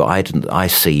 And so I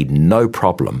see no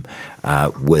problem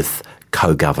with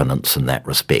co-governance in that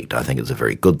respect. I think it's a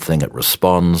very good thing. It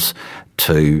responds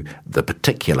to the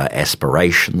particular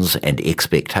aspirations and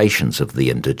expectations of the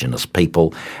Indigenous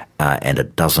people, and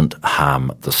it doesn't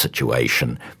harm the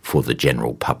situation for the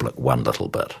general public one little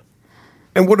bit.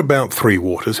 And what about Three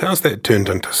Waters? How's that turned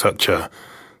into such a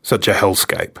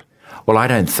hellscape? Well, I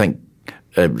don't think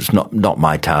it's not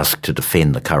my task to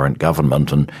defend the current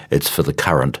government, and it's for the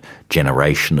current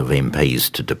generation of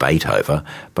MPs to debate over,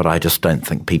 but I just don't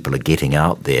think people are getting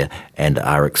out there and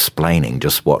are explaining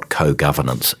just what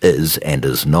co-governance is and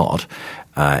is not,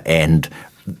 and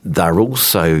they're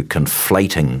also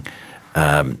conflating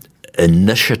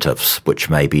initiatives which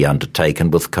may be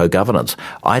undertaken with co-governance.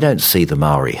 I don't see the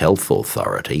Maori Health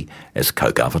Authority as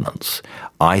co-governance.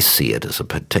 I see it as a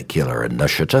particular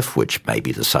initiative which may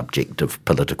be the subject of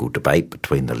political debate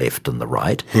between the left and the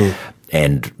right.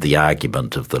 And the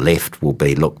argument of the left will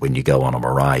be, look, when you go on a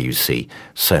marae, you see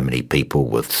so many people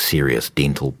with serious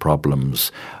dental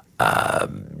problems.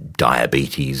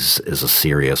 Diabetes is a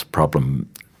serious problem.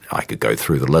 I could go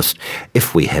through the list.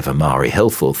 If we have a Maori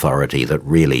Health Authority that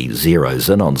really zeroes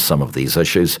in on some of these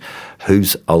issues,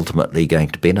 who's ultimately going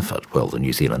to benefit? Well, the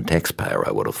New Zealand taxpayer,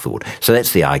 I would have thought. So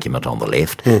that's the argument on the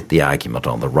left. The argument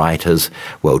on the right is,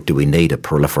 well, do we need a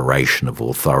proliferation of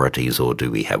authorities, or do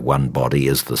we have one body?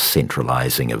 Is the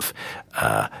centralising of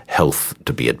health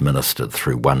to be administered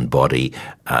through one body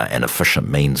an efficient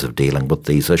means of dealing with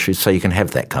these issues? So you can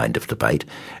have that kind of debate.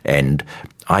 And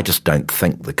I just don't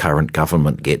think the current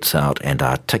government gets out and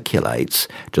articulates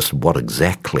just what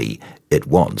exactly it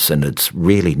wants. And it's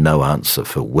really no answer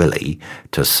for Willie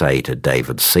to say to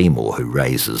David Seymour, who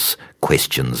raises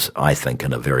questions, I think,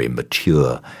 in a very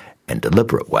mature and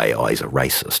deliberate way, oh, he's a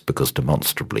racist, because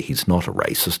demonstrably he's not a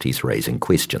racist. He's raising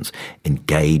questions.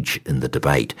 Engage in the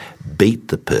debate. Beat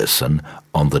the person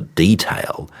on the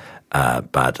detail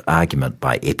but argument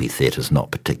by epithet is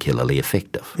not particularly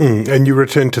effective. And you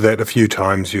returned to that a few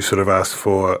times. You sort of asked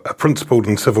for a principled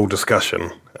and civil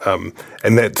discussion.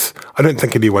 And that's, I don't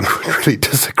think anyone would really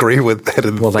disagree with that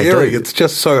in theory. It's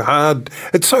just so hard.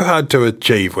 It's so hard to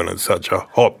achieve when it's such a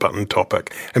hot button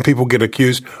topic. And people get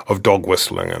accused of dog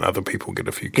whistling and other people get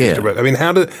accused of it. I mean,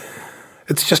 how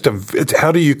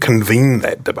do you convene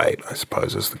that debate, I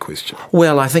suppose, is the question.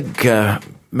 Well, I think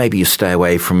maybe you stay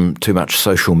away from too much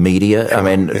social media. I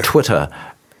mean, Twitter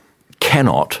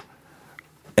cannot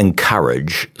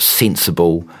encourage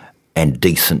sensible and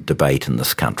decent debate in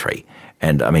this country.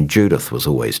 And, I mean, Judith was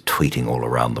always tweeting all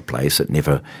around the place. It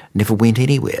never went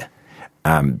anywhere.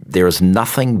 There is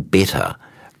nothing better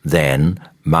than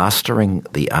mastering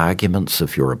the arguments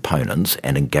of your opponents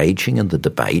and engaging in the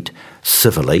debate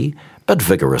civilly but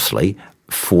vigorously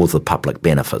for the public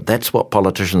benefit. That's what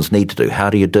politicians need to do. How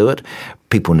do you do it?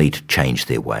 People need to change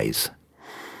their ways.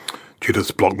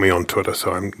 Judith's blocked me on Twitter,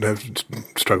 so I've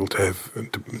struggled to have a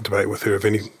debate with her of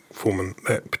any form in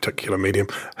that particular medium.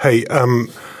 Hey,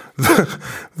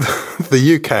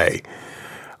 the UK,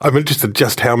 I'm interested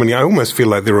just how many. I almost feel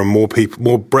like there are more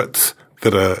Brits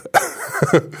that are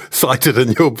cited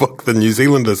in your book than New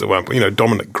Zealanders at one point. You know,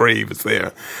 Dominic Grieve is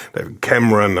there,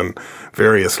 Cameron and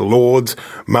various lords.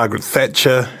 Margaret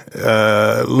Thatcher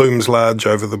looms large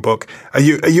over the book. Are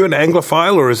you an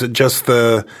Anglophile, or is it just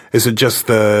the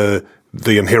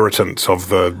inheritance of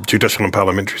the judicial and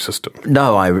parliamentary system?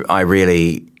 No, I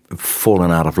really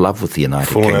fallen out of love with the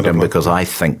United Kingdom because I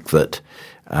think that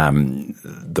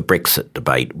the Brexit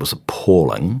debate was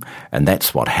appalling, and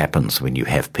that's what happens when you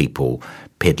have people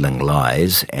peddling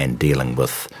lies and dealing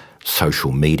with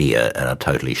social media in a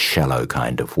totally shallow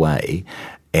kind of way.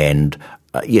 And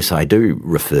yes, I do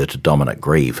refer to Dominic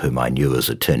Grieve, whom I knew as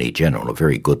Attorney General, a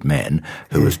very good man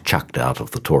who was chucked out of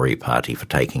the Tory party for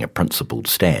taking a principled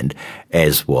stand,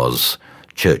 as was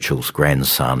Churchill's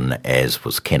grandson, as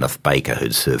was Kenneth Baker,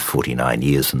 who'd served 49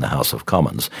 years in the House of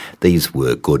Commons. These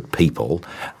were good people,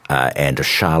 and a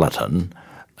charlatan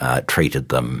and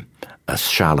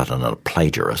a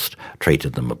plagiarist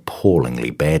treated them appallingly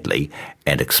badly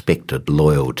and expected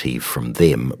loyalty from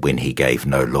them when he gave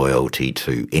no loyalty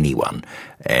to anyone.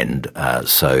 And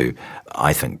so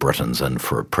I think Britain's in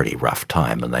for a pretty rough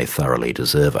time, and they thoroughly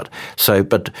deserve it. So,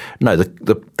 but no,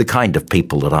 the kind of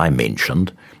people that I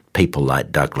mentioned, people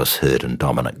like Douglas Hurd and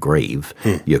Dominic Grieve,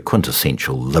 your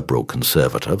quintessential liberal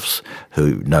conservatives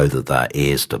who know that they're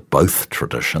heirs to both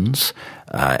traditions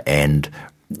and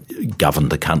govern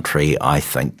the country, I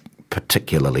think,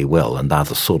 particularly well. And they're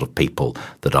the sort of people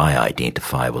that I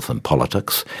identify with in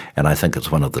politics. And I think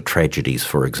it's one of the tragedies,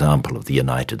 for example, of the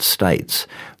United States,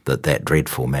 that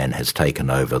dreadful man has taken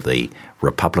over the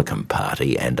Republican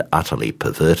Party and utterly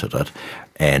perverted it.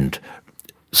 And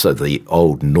so the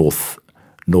old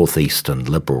Northeastern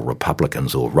liberal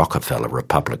Republicans or Rockefeller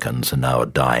Republicans are now a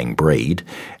dying breed,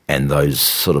 and those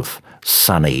sort of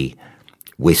sunny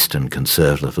Western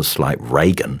conservatives like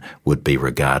Reagan would be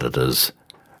regarded as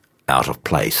out of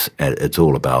place. It's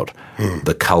all about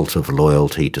the cult of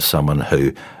loyalty to someone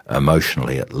who,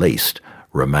 emotionally at least,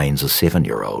 remains a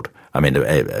 7-year-old. I mean,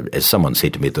 as someone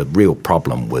said to me, the real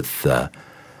problem with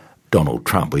Donald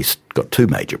Trump, he's got two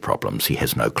major problems. He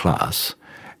has no class,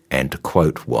 and to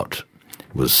quote what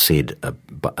was said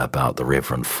about the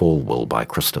Reverend Falwell by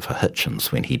Christopher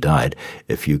Hitchens when he died,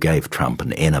 if you gave Trump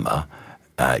an enema,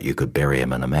 you could bury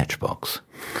him in a matchbox.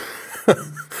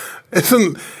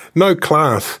 Isn't no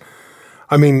class?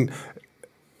 I mean,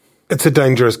 it's a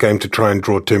dangerous game to try and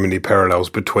draw too many parallels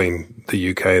between the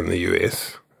UK and the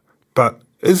US. But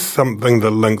is something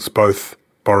that links both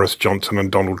Boris Johnson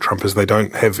and Donald Trump is they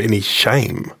don't have any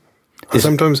shame. I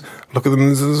sometimes look at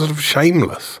them as sort of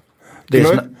shameless.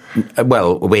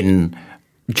 Well, when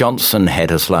Johnson had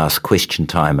his last question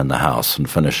time in the House and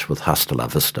finished with "Hasta la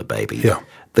vista, baby,"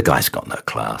 the guy's got no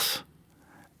class.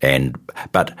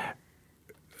 But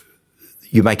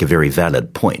you make a very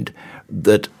valid point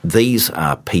that these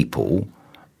are people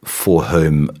for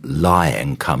whom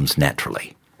lying comes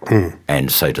naturally.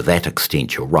 And so to that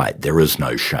extent, you're right, there is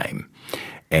no shame.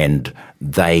 And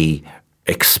they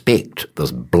expect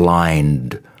this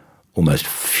blind, almost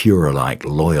Führer-like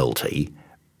loyalty,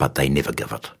 but they never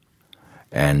give it.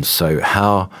 And so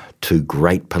how two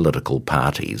great political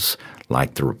parties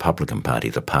like the Republican Party,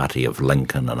 the party of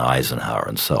Lincoln and Eisenhower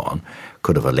and so on,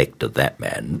 could have elected that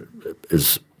man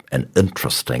is an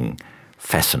interesting,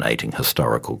 fascinating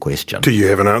historical question. Do you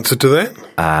have an answer to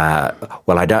that?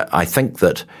 Well, I think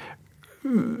that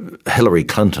Hillary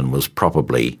Clinton was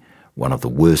probably one of the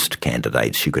worst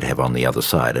candidates you could have on the other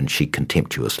side, and she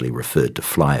contemptuously referred to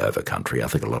flyover country. I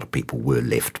think a lot of people were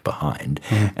left behind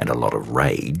and a lot of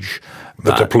rage.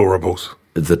 The deplorables.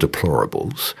 The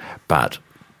deplorables. But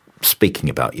speaking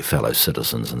about your fellow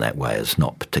citizens in that way is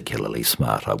not particularly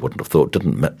smart, I wouldn't have thought.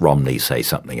 Didn't Mitt Romney say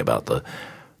something about the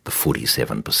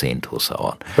 47% or so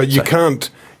on? But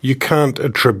you can't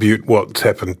attribute what's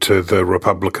happened to the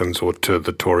Republicans or to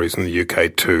the Tories in the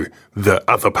UK to the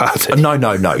other party. No,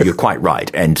 you're quite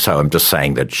right. And so I'm just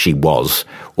saying that she was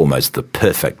almost the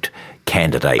perfect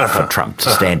candidate for Trump to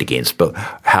stand against. But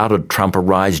how did Trump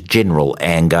arise? General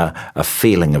anger, a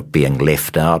feeling of being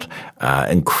left out,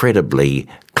 incredibly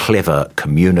clever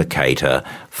communicator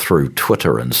through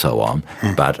Twitter and so on,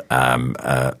 but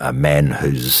a man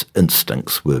whose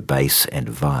instincts were base and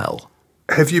vile.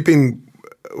 Have you been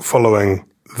following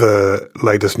the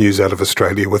latest news out of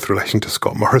Australia with relation to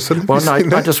Scott Morrison? Well,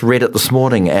 no, I just read it this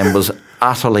morning and was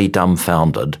utterly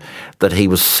dumbfounded that he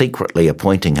was secretly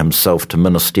appointing himself to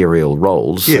ministerial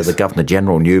roles, so the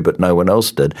Governor-General knew but no one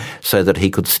else did, so that he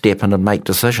could step in and make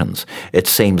decisions. It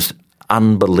seems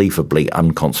unbelievably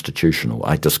unconstitutional.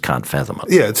 I just can't fathom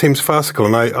it. Yeah, it seems farcical,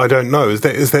 and I don't know. Is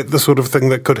that the sort of thing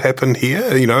that could happen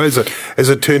here? You know, as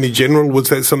Attorney General, was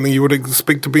that something you would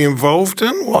expect to be involved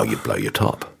in? Well, you'd blow your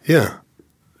top. Yeah.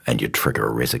 And you'd trigger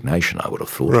a resignation, I would have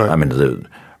thought. Right. I mean,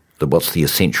 what's the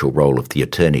essential role of the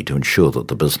attorney to ensure that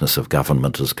the business of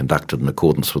government is conducted in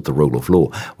accordance with the rule of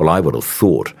law? Well, I would have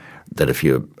thought that if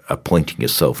you're appointing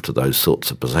yourself to those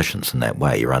sorts of positions in that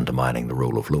way, you're undermining the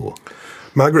rule of law.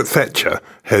 Margaret Thatcher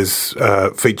has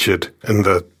featured in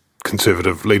the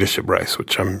Conservative leadership race,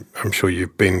 which I'm sure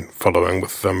you've been following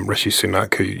with Rishi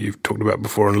Sunak, who you've talked about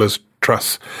before, and Liz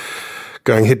Truss,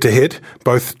 going head-to-head,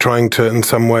 both trying to, in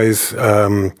some ways,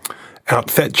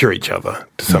 out-Thatcher each other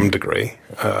to some degree.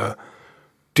 Do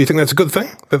you think that's a good thing?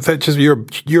 That Thatcher's you're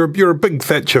a big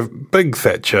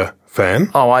Thatcher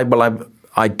fan. Oh,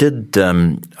 I did.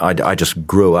 I just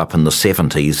grew up in the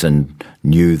 70s and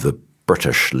knew the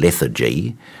British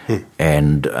lethargy,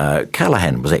 and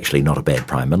Callaghan was actually not a bad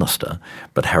Prime Minister,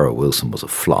 but Harold Wilson was a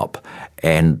flop,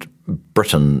 and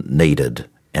Britain needed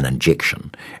an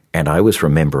injection. And I always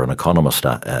remember an Economist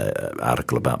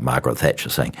article about Margaret Thatcher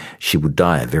saying she would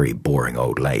die a very boring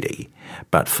old lady,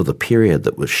 but for the period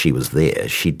that she was there,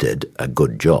 she did a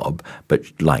good job. But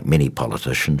like many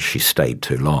politicians, she stayed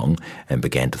too long and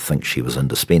began to think she was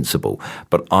indispensable.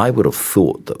 But I would have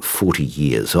thought that 40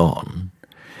 years on,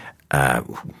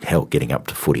 getting up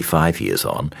to 45 years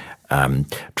on,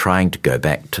 trying to go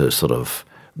back to sort of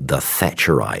the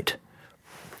Thatcherite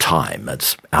time,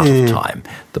 it's out of time.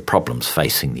 The problems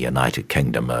facing the United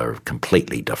Kingdom are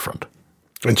completely different.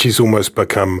 And she's almost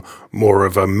become more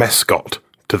of a mascot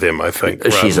to them, I think,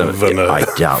 rather than a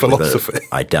philosophy.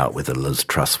 I doubt whether Liz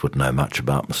Truss would know much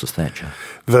about Mrs. Thatcher.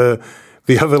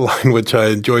 The other line which I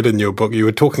enjoyed in your book, you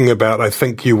were talking about, I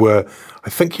think you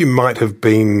might have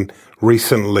been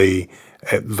recently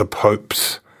at the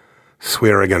Pope's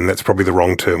swearing-in. That's probably the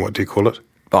wrong term. What do you call it?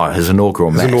 Oh, his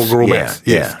inaugural mass. Mass, yes.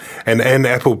 Yeah. And Anne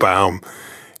Applebaum,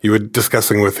 you were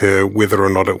discussing with her whether or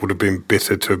not it would have been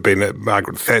better to have been at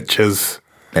Margaret Thatcher's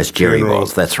as Jerry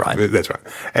was, that's right. That's right.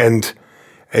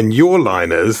 And your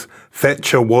line is,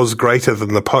 Thatcher was greater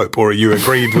than the Pope, or you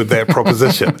agreed with that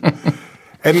proposition.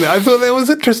 And I thought that was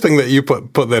interesting that you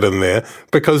put that in there,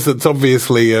 because it's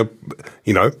obviously,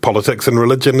 politics and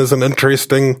religion is an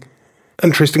interesting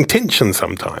tension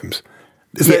sometimes.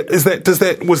 Was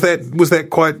that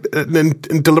quite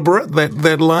deliberate,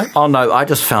 that line? Oh, no, I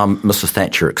just found Mrs.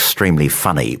 Thatcher extremely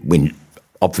funny when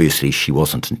obviously she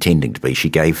wasn't intending to be. She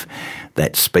gave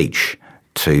that speech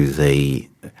to the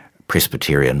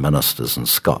Presbyterian ministers in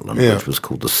Scotland, which was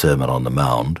called the Sermon on the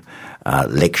Mount,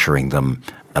 lecturing them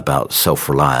about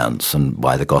self-reliance and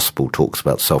why the gospel talks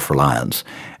about self-reliance,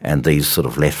 and these sort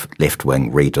of left-wing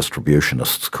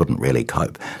redistributionists couldn't really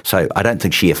cope. So I don't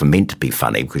think she ever meant to be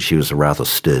funny, because she was a rather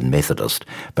stern Methodist,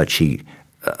 but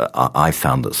I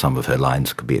found that some of her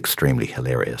lines could be extremely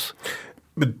hilarious.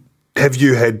 But have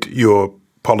you had your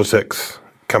politics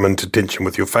come into tension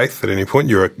with your faith at any point?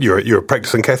 You're a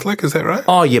practicing Catholic, is that right?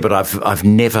 Oh yeah, but I've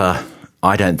never.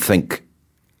 I don't think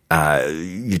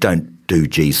you don't do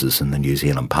Jesus in the New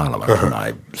Zealand Parliament. And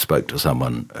I spoke to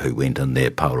someone who went in there,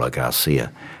 Paolo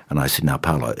Garcia, and I said, "Now,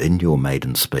 Paolo, in your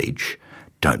maiden speech,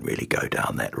 don't really go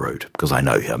down that route," because I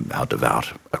know how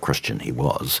devout a Christian he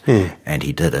was, and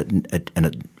he did it,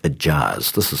 and it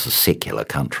jars. This is a secular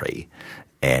country.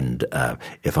 And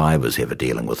if I was ever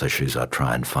dealing with issues, I'd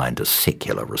try and find a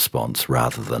secular response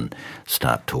rather than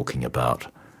start talking about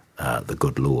the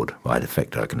good Lord. Well, in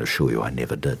fact, I can assure you I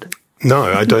never did. No,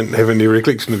 I don't have any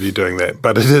recollection of you doing that.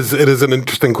 But it is an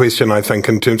interesting question, I think,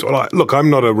 in terms of, look, I'm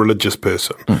not a religious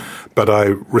person, but I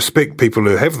respect people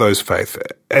who have those faith.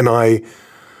 And I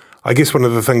guess one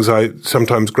of the things I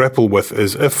sometimes grapple with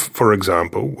is if, for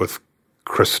example, with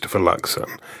Christopher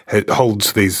Luxon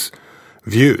holds these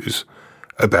views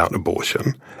about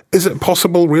abortion, is it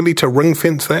possible really to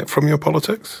ring-fence that from your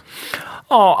politics?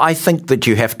 Oh, I think that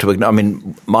you have to. I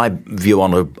mean, my view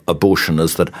on abortion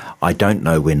is that I don't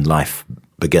know when life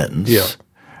begins,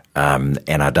 and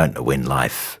I don't know when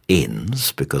life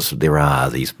ends, because there are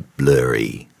these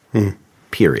blurry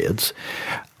periods.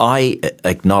 I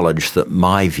acknowledge that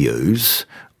my views,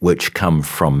 which come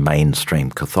from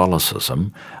mainstream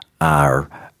Catholicism, are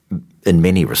in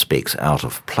many respects out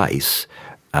of place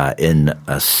in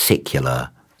a secular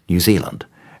New Zealand.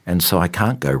 And so I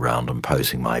can't go round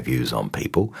imposing my views on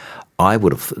people.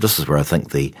 This is where I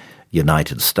think the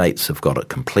United States have got it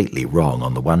completely wrong.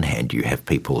 On the one hand, you have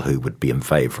people who would be in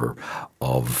favour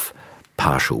of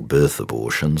partial birth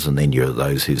abortions, and then you're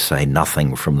those who say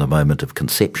nothing from the moment of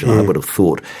conception. I would have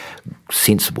thought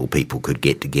sensible people could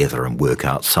get together and work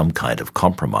out some kind of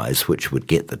compromise which would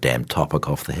get the damn topic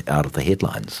out of the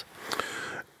headlines.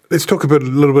 Let's talk a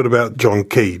little bit about John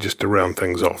Key, just to round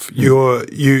things off. You're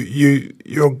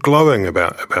glowing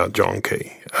about John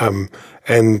Key,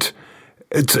 and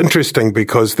it's interesting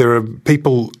because there are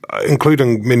people,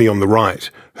 including many on the right,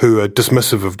 who are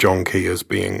dismissive of John Key as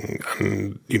being,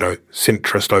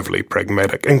 centrist, overly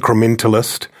pragmatic,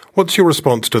 incrementalist. What's your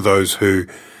response to those who,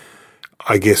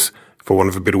 I guess, for want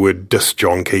of a better word, diss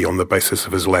John Key on the basis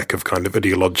of his lack of kind of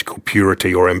ideological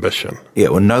purity or ambition? Yeah,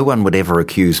 well, no one would ever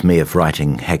accuse me of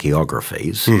writing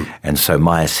hagiographies, and so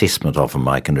my assessment of him,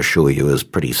 I can assure you, is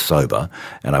pretty sober,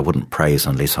 and I wouldn't praise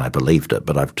unless I believed it,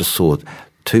 but I've just saw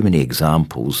too many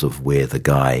examples of where the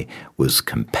guy was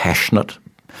compassionate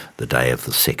the day of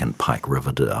the second Pike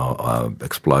River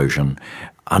explosion,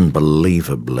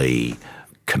 unbelievably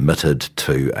committed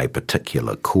to a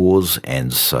particular cause.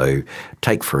 And so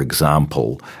take, for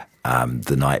example,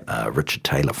 the night Richard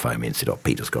Taylor phoned me and said,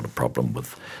 Peter's got a problem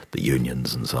with the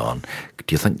unions and so on.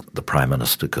 Do you think the Prime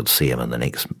Minister could see him in the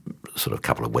next sort of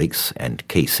couple of weeks? And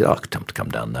Key said, I could tell him to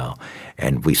come down now.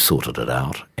 And we sorted it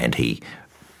out. And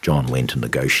John went and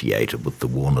negotiated with the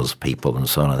Warner's people and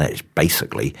so on, and that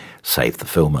basically saved the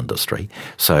film industry.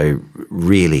 So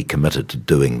really committed to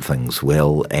doing things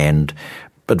well,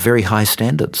 but very high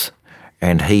standards.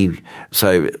 And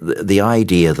so the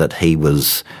idea that he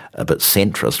was a bit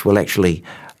centrist, well, actually,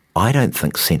 I don't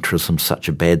think centrism's such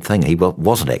a bad thing. He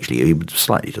wasn't actually. He was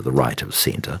slightly to the right of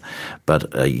centre,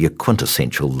 but you're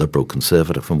quintessential liberal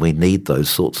conservative, and we need those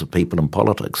sorts of people in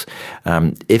politics.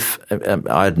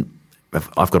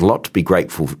 I've got a lot to be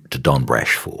grateful to Don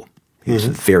Brash for. He was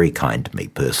very kind to me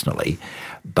personally,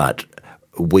 but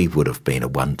we would have been a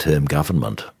one-term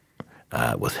government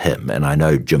with him. And I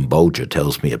know Jim Bolger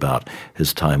tells me about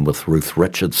his time with Ruth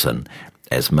Richardson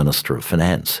as Minister of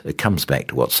Finance. It comes back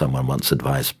to what someone once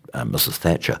advised Mrs.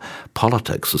 Thatcher.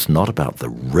 Politics is not about the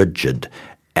rigid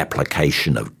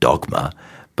application of dogma,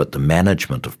 but the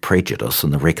management of prejudice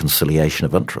and the reconciliation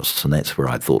of interests. And that's where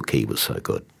I thought Key was so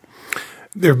good.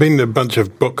 There have been a bunch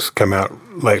of books come out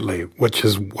lately, which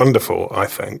is wonderful, I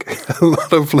think. A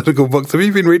lot of political books. Have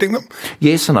you been reading them?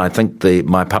 Yes, and I think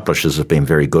my publishers have been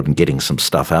very good in getting some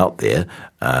stuff out there.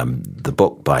 The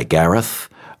book by Gareth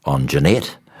on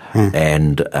Jeanette,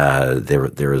 and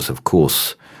there is, of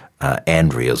course,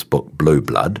 Andrea's book, Blue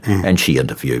Blood, and she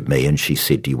interviewed me and she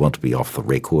said, do you want to be off the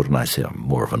record? And I said, I'm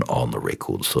more of an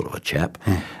on-the-record sort of a chap.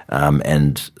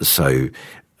 And so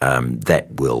that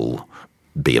will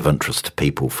be of interest to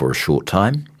people for a short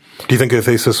time. Do you think her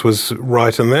thesis was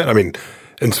right in that? I mean,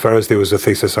 insofar as there was a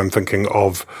thesis, I'm thinking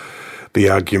of the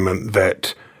argument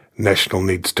that National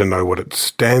needs to know what it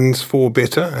stands for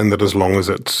better, and that as long as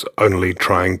it's only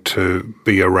trying to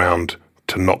be around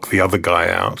to knock the other guy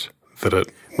out, that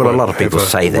it Well, a lot of people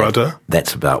say that. Rudder.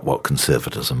 That's about what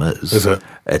conservatism is. Is it?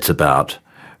 It's about,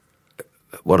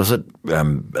 what is it?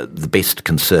 The best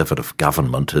conservative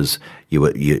government is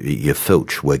you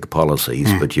filch Whig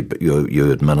policies, but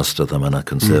you administer them in a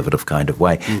conservative kind of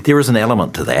way. There is an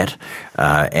element to that,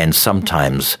 and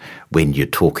sometimes when you're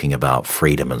talking about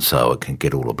freedom and so, it can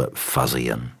get all a bit fuzzy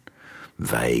and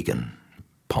vague and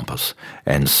pompous,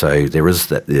 and so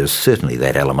there's certainly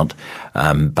that element.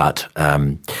 But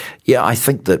I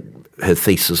think that her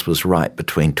thesis was right.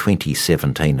 Between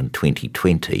 2017 and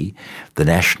 2020, the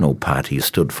National Party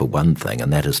stood for one thing,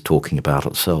 and that is talking about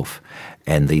itself.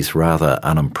 And these rather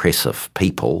unimpressive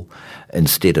people,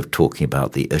 instead of talking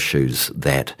about the issues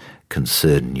that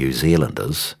concern New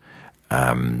Zealanders,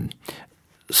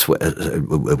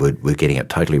 we're getting it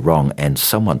totally wrong. And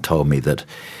someone told me that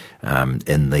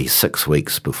in the 6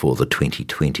 weeks before the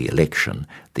 2020 election,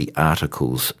 the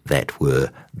articles that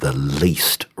were the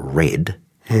least read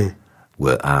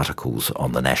were articles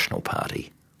on the National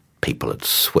Party. People had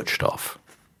switched off.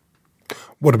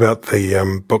 What about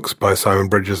the books by Simon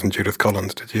Bridges and Judith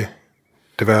Collins? Did you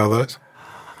devour those?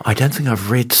 I don't think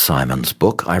I've read Simon's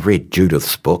book. I read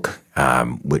Judith's book,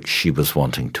 which she was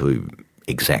wanting to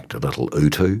exact a little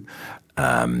utu.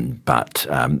 But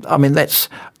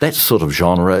that sort of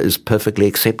genre is perfectly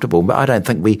acceptable. But I don't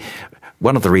think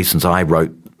one of the reasons I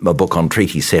wrote a book on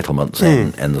treaty settlements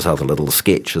and this other little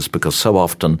sketch is because so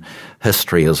often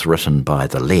history is written by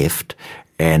the left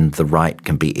and the right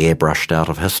can be airbrushed out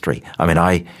of history. I mean,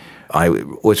 I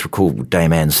always recall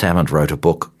Dame Anne Salmond wrote a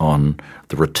book on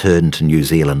the return to New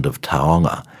Zealand of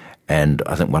Taonga, and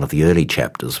I think one of the early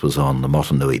chapters was on the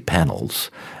Motunui panels,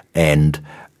 and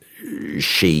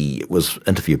she was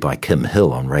interviewed by Kim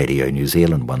Hill on Radio New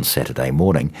Zealand one Saturday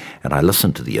morning, and I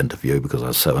listened to the interview because I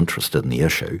was so interested in the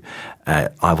issue.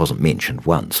 I wasn't mentioned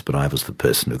once, but I was the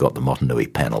person who got the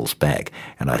Motunui panels back,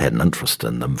 and I'd had an interest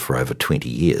in them for over 20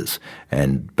 years.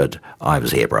 But I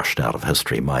was airbrushed out of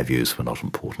history. My views were not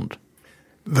important.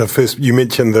 You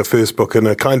mentioned the first book in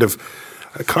a kind of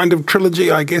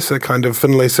trilogy, I guess, a kind of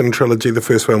Finlayson trilogy. The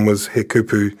first one was He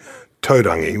Kupu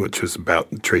Taurangi, which was about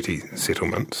treaty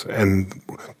settlements, and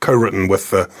co-written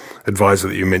with the advisor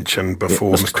that you mentioned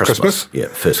before, Mr. Christmas. Yeah,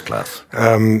 first class.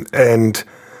 And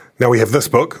now we have this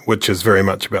book, which is very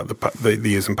much about the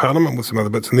years in Parliament with some other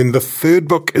bits. And then the third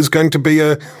book is going to be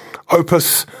a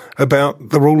opus about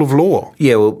the rule of law.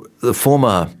 Yeah, well, the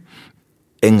former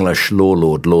English law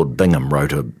lord, Lord Bingham,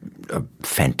 wrote a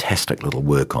fantastic little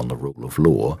work on the rule of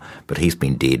law, but he's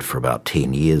been dead for about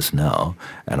 10 years now,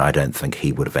 and I don't think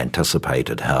he would have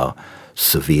anticipated how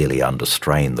severely under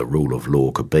strain the rule of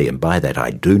law could be. And by that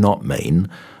I do not mean,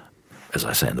 as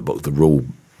I say in the book, the rule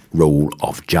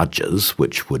of judges,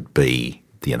 which would be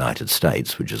the United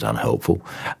States, which is unhelpful,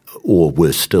 or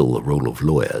worse still, the rule of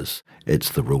lawyers.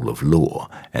 It's the rule of law.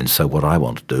 And so what I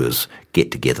want to do is get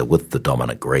together with the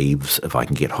Dominic Greaves, if I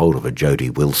can get hold of a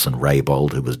Jodie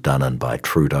Wilson-Raybould, who was done in by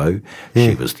Trudeau.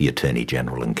 She was the Attorney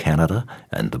General in Canada,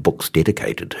 and the book's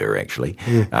dedicated to her, actually.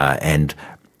 And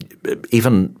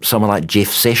even someone like Jeff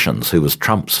Sessions, who was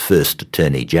Trump's first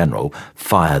Attorney General,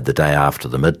 fired the day after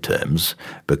the midterms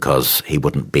because he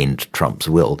wouldn't bend Trump's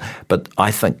will. But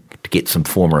I think to get some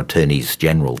former Attorneys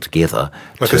General together.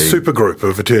 Like a supergroup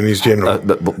of Attorneys General.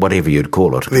 Whatever you'd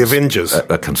call it. The Avengers.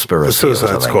 A conspiracy. The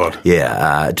Suicide Squad.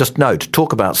 Yeah. To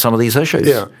talk about some of these issues.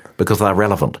 Yeah. Because they're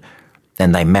relevant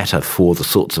and they matter for the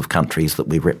sorts of countries that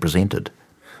we represented.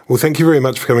 Well, thank you very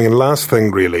much for coming in. Last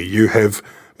thing, really, you have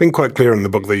been quite clear in the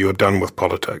book that you're done with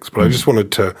politics, but I just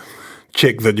wanted to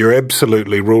check that you're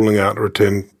absolutely ruling out a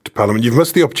return to Parliament. You've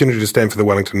missed the opportunity to stand for the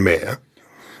Wellington Mayor,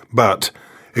 but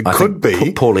I could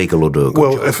be. Paul Eagle will do a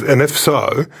good job. If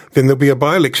so, then there'll be a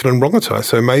by-election in Rongotai,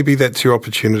 so maybe that's your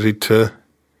opportunity to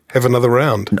have another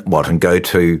round. What, and go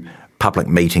to public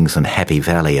meetings in Happy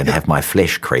Valley and have my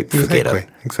flesh creep? Forget it.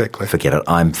 Exactly. Forget it.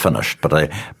 I'm finished.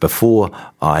 But before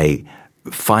I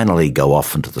finally go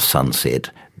off into the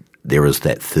sunset, there is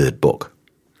that third book.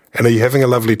 And are you having a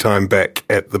lovely time back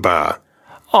at the bar?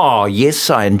 Oh, yes,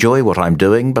 I enjoy what I'm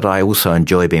doing, but I also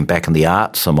enjoy being back in the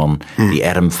arts. I'm on the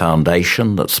Adam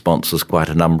Foundation that sponsors quite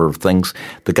a number of things.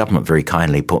 The government very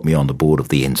kindly put me on the board of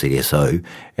the NZSO,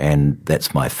 and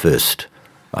that's my first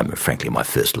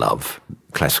love,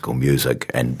 classical music.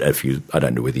 And I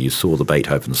don't know whether you saw the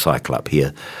Beethoven cycle up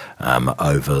here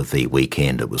over the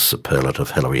weekend. It was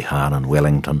superlative. Hilary Hahn in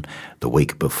Wellington. The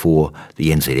week before, the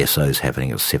NZSO is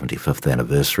having its 75th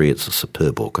anniversary. It's a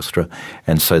superb orchestra,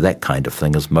 and so that kind of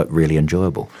thing is really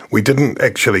enjoyable. We didn't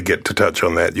actually get to touch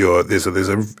on that. There's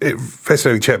a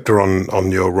fascinating chapter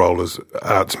on your role as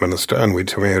Arts Minister, and we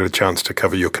had a chance to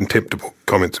cover your contemptible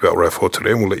comments about Ralph Hotere,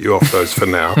 and we'll let you off those for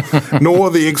now. Nor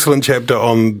the excellent chapter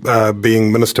on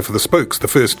being Minister for the Spooks, the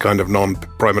first kind of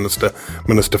non-Prime Minister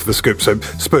for the Spooks.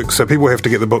 So people have to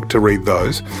get the book to read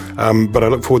those. But I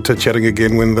look forward to chatting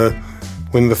again when the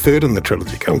third in the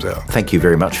trilogy comes out. Thank you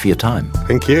very much for your time.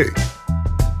 Thank you.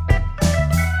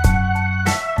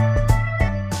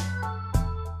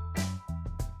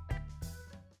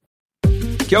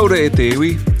 Kia ora e te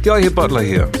iwi, Te Aihe Butler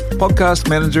here, podcast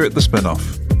manager at The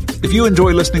Spinoff. If you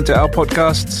enjoy listening to our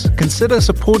podcasts, consider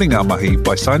supporting our mahi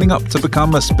by signing up to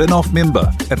become a Spinoff member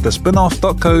at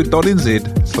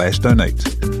thespinoff.co.nz/donate.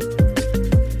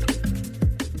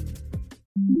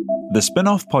 The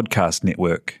Spinoff Podcast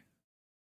Network.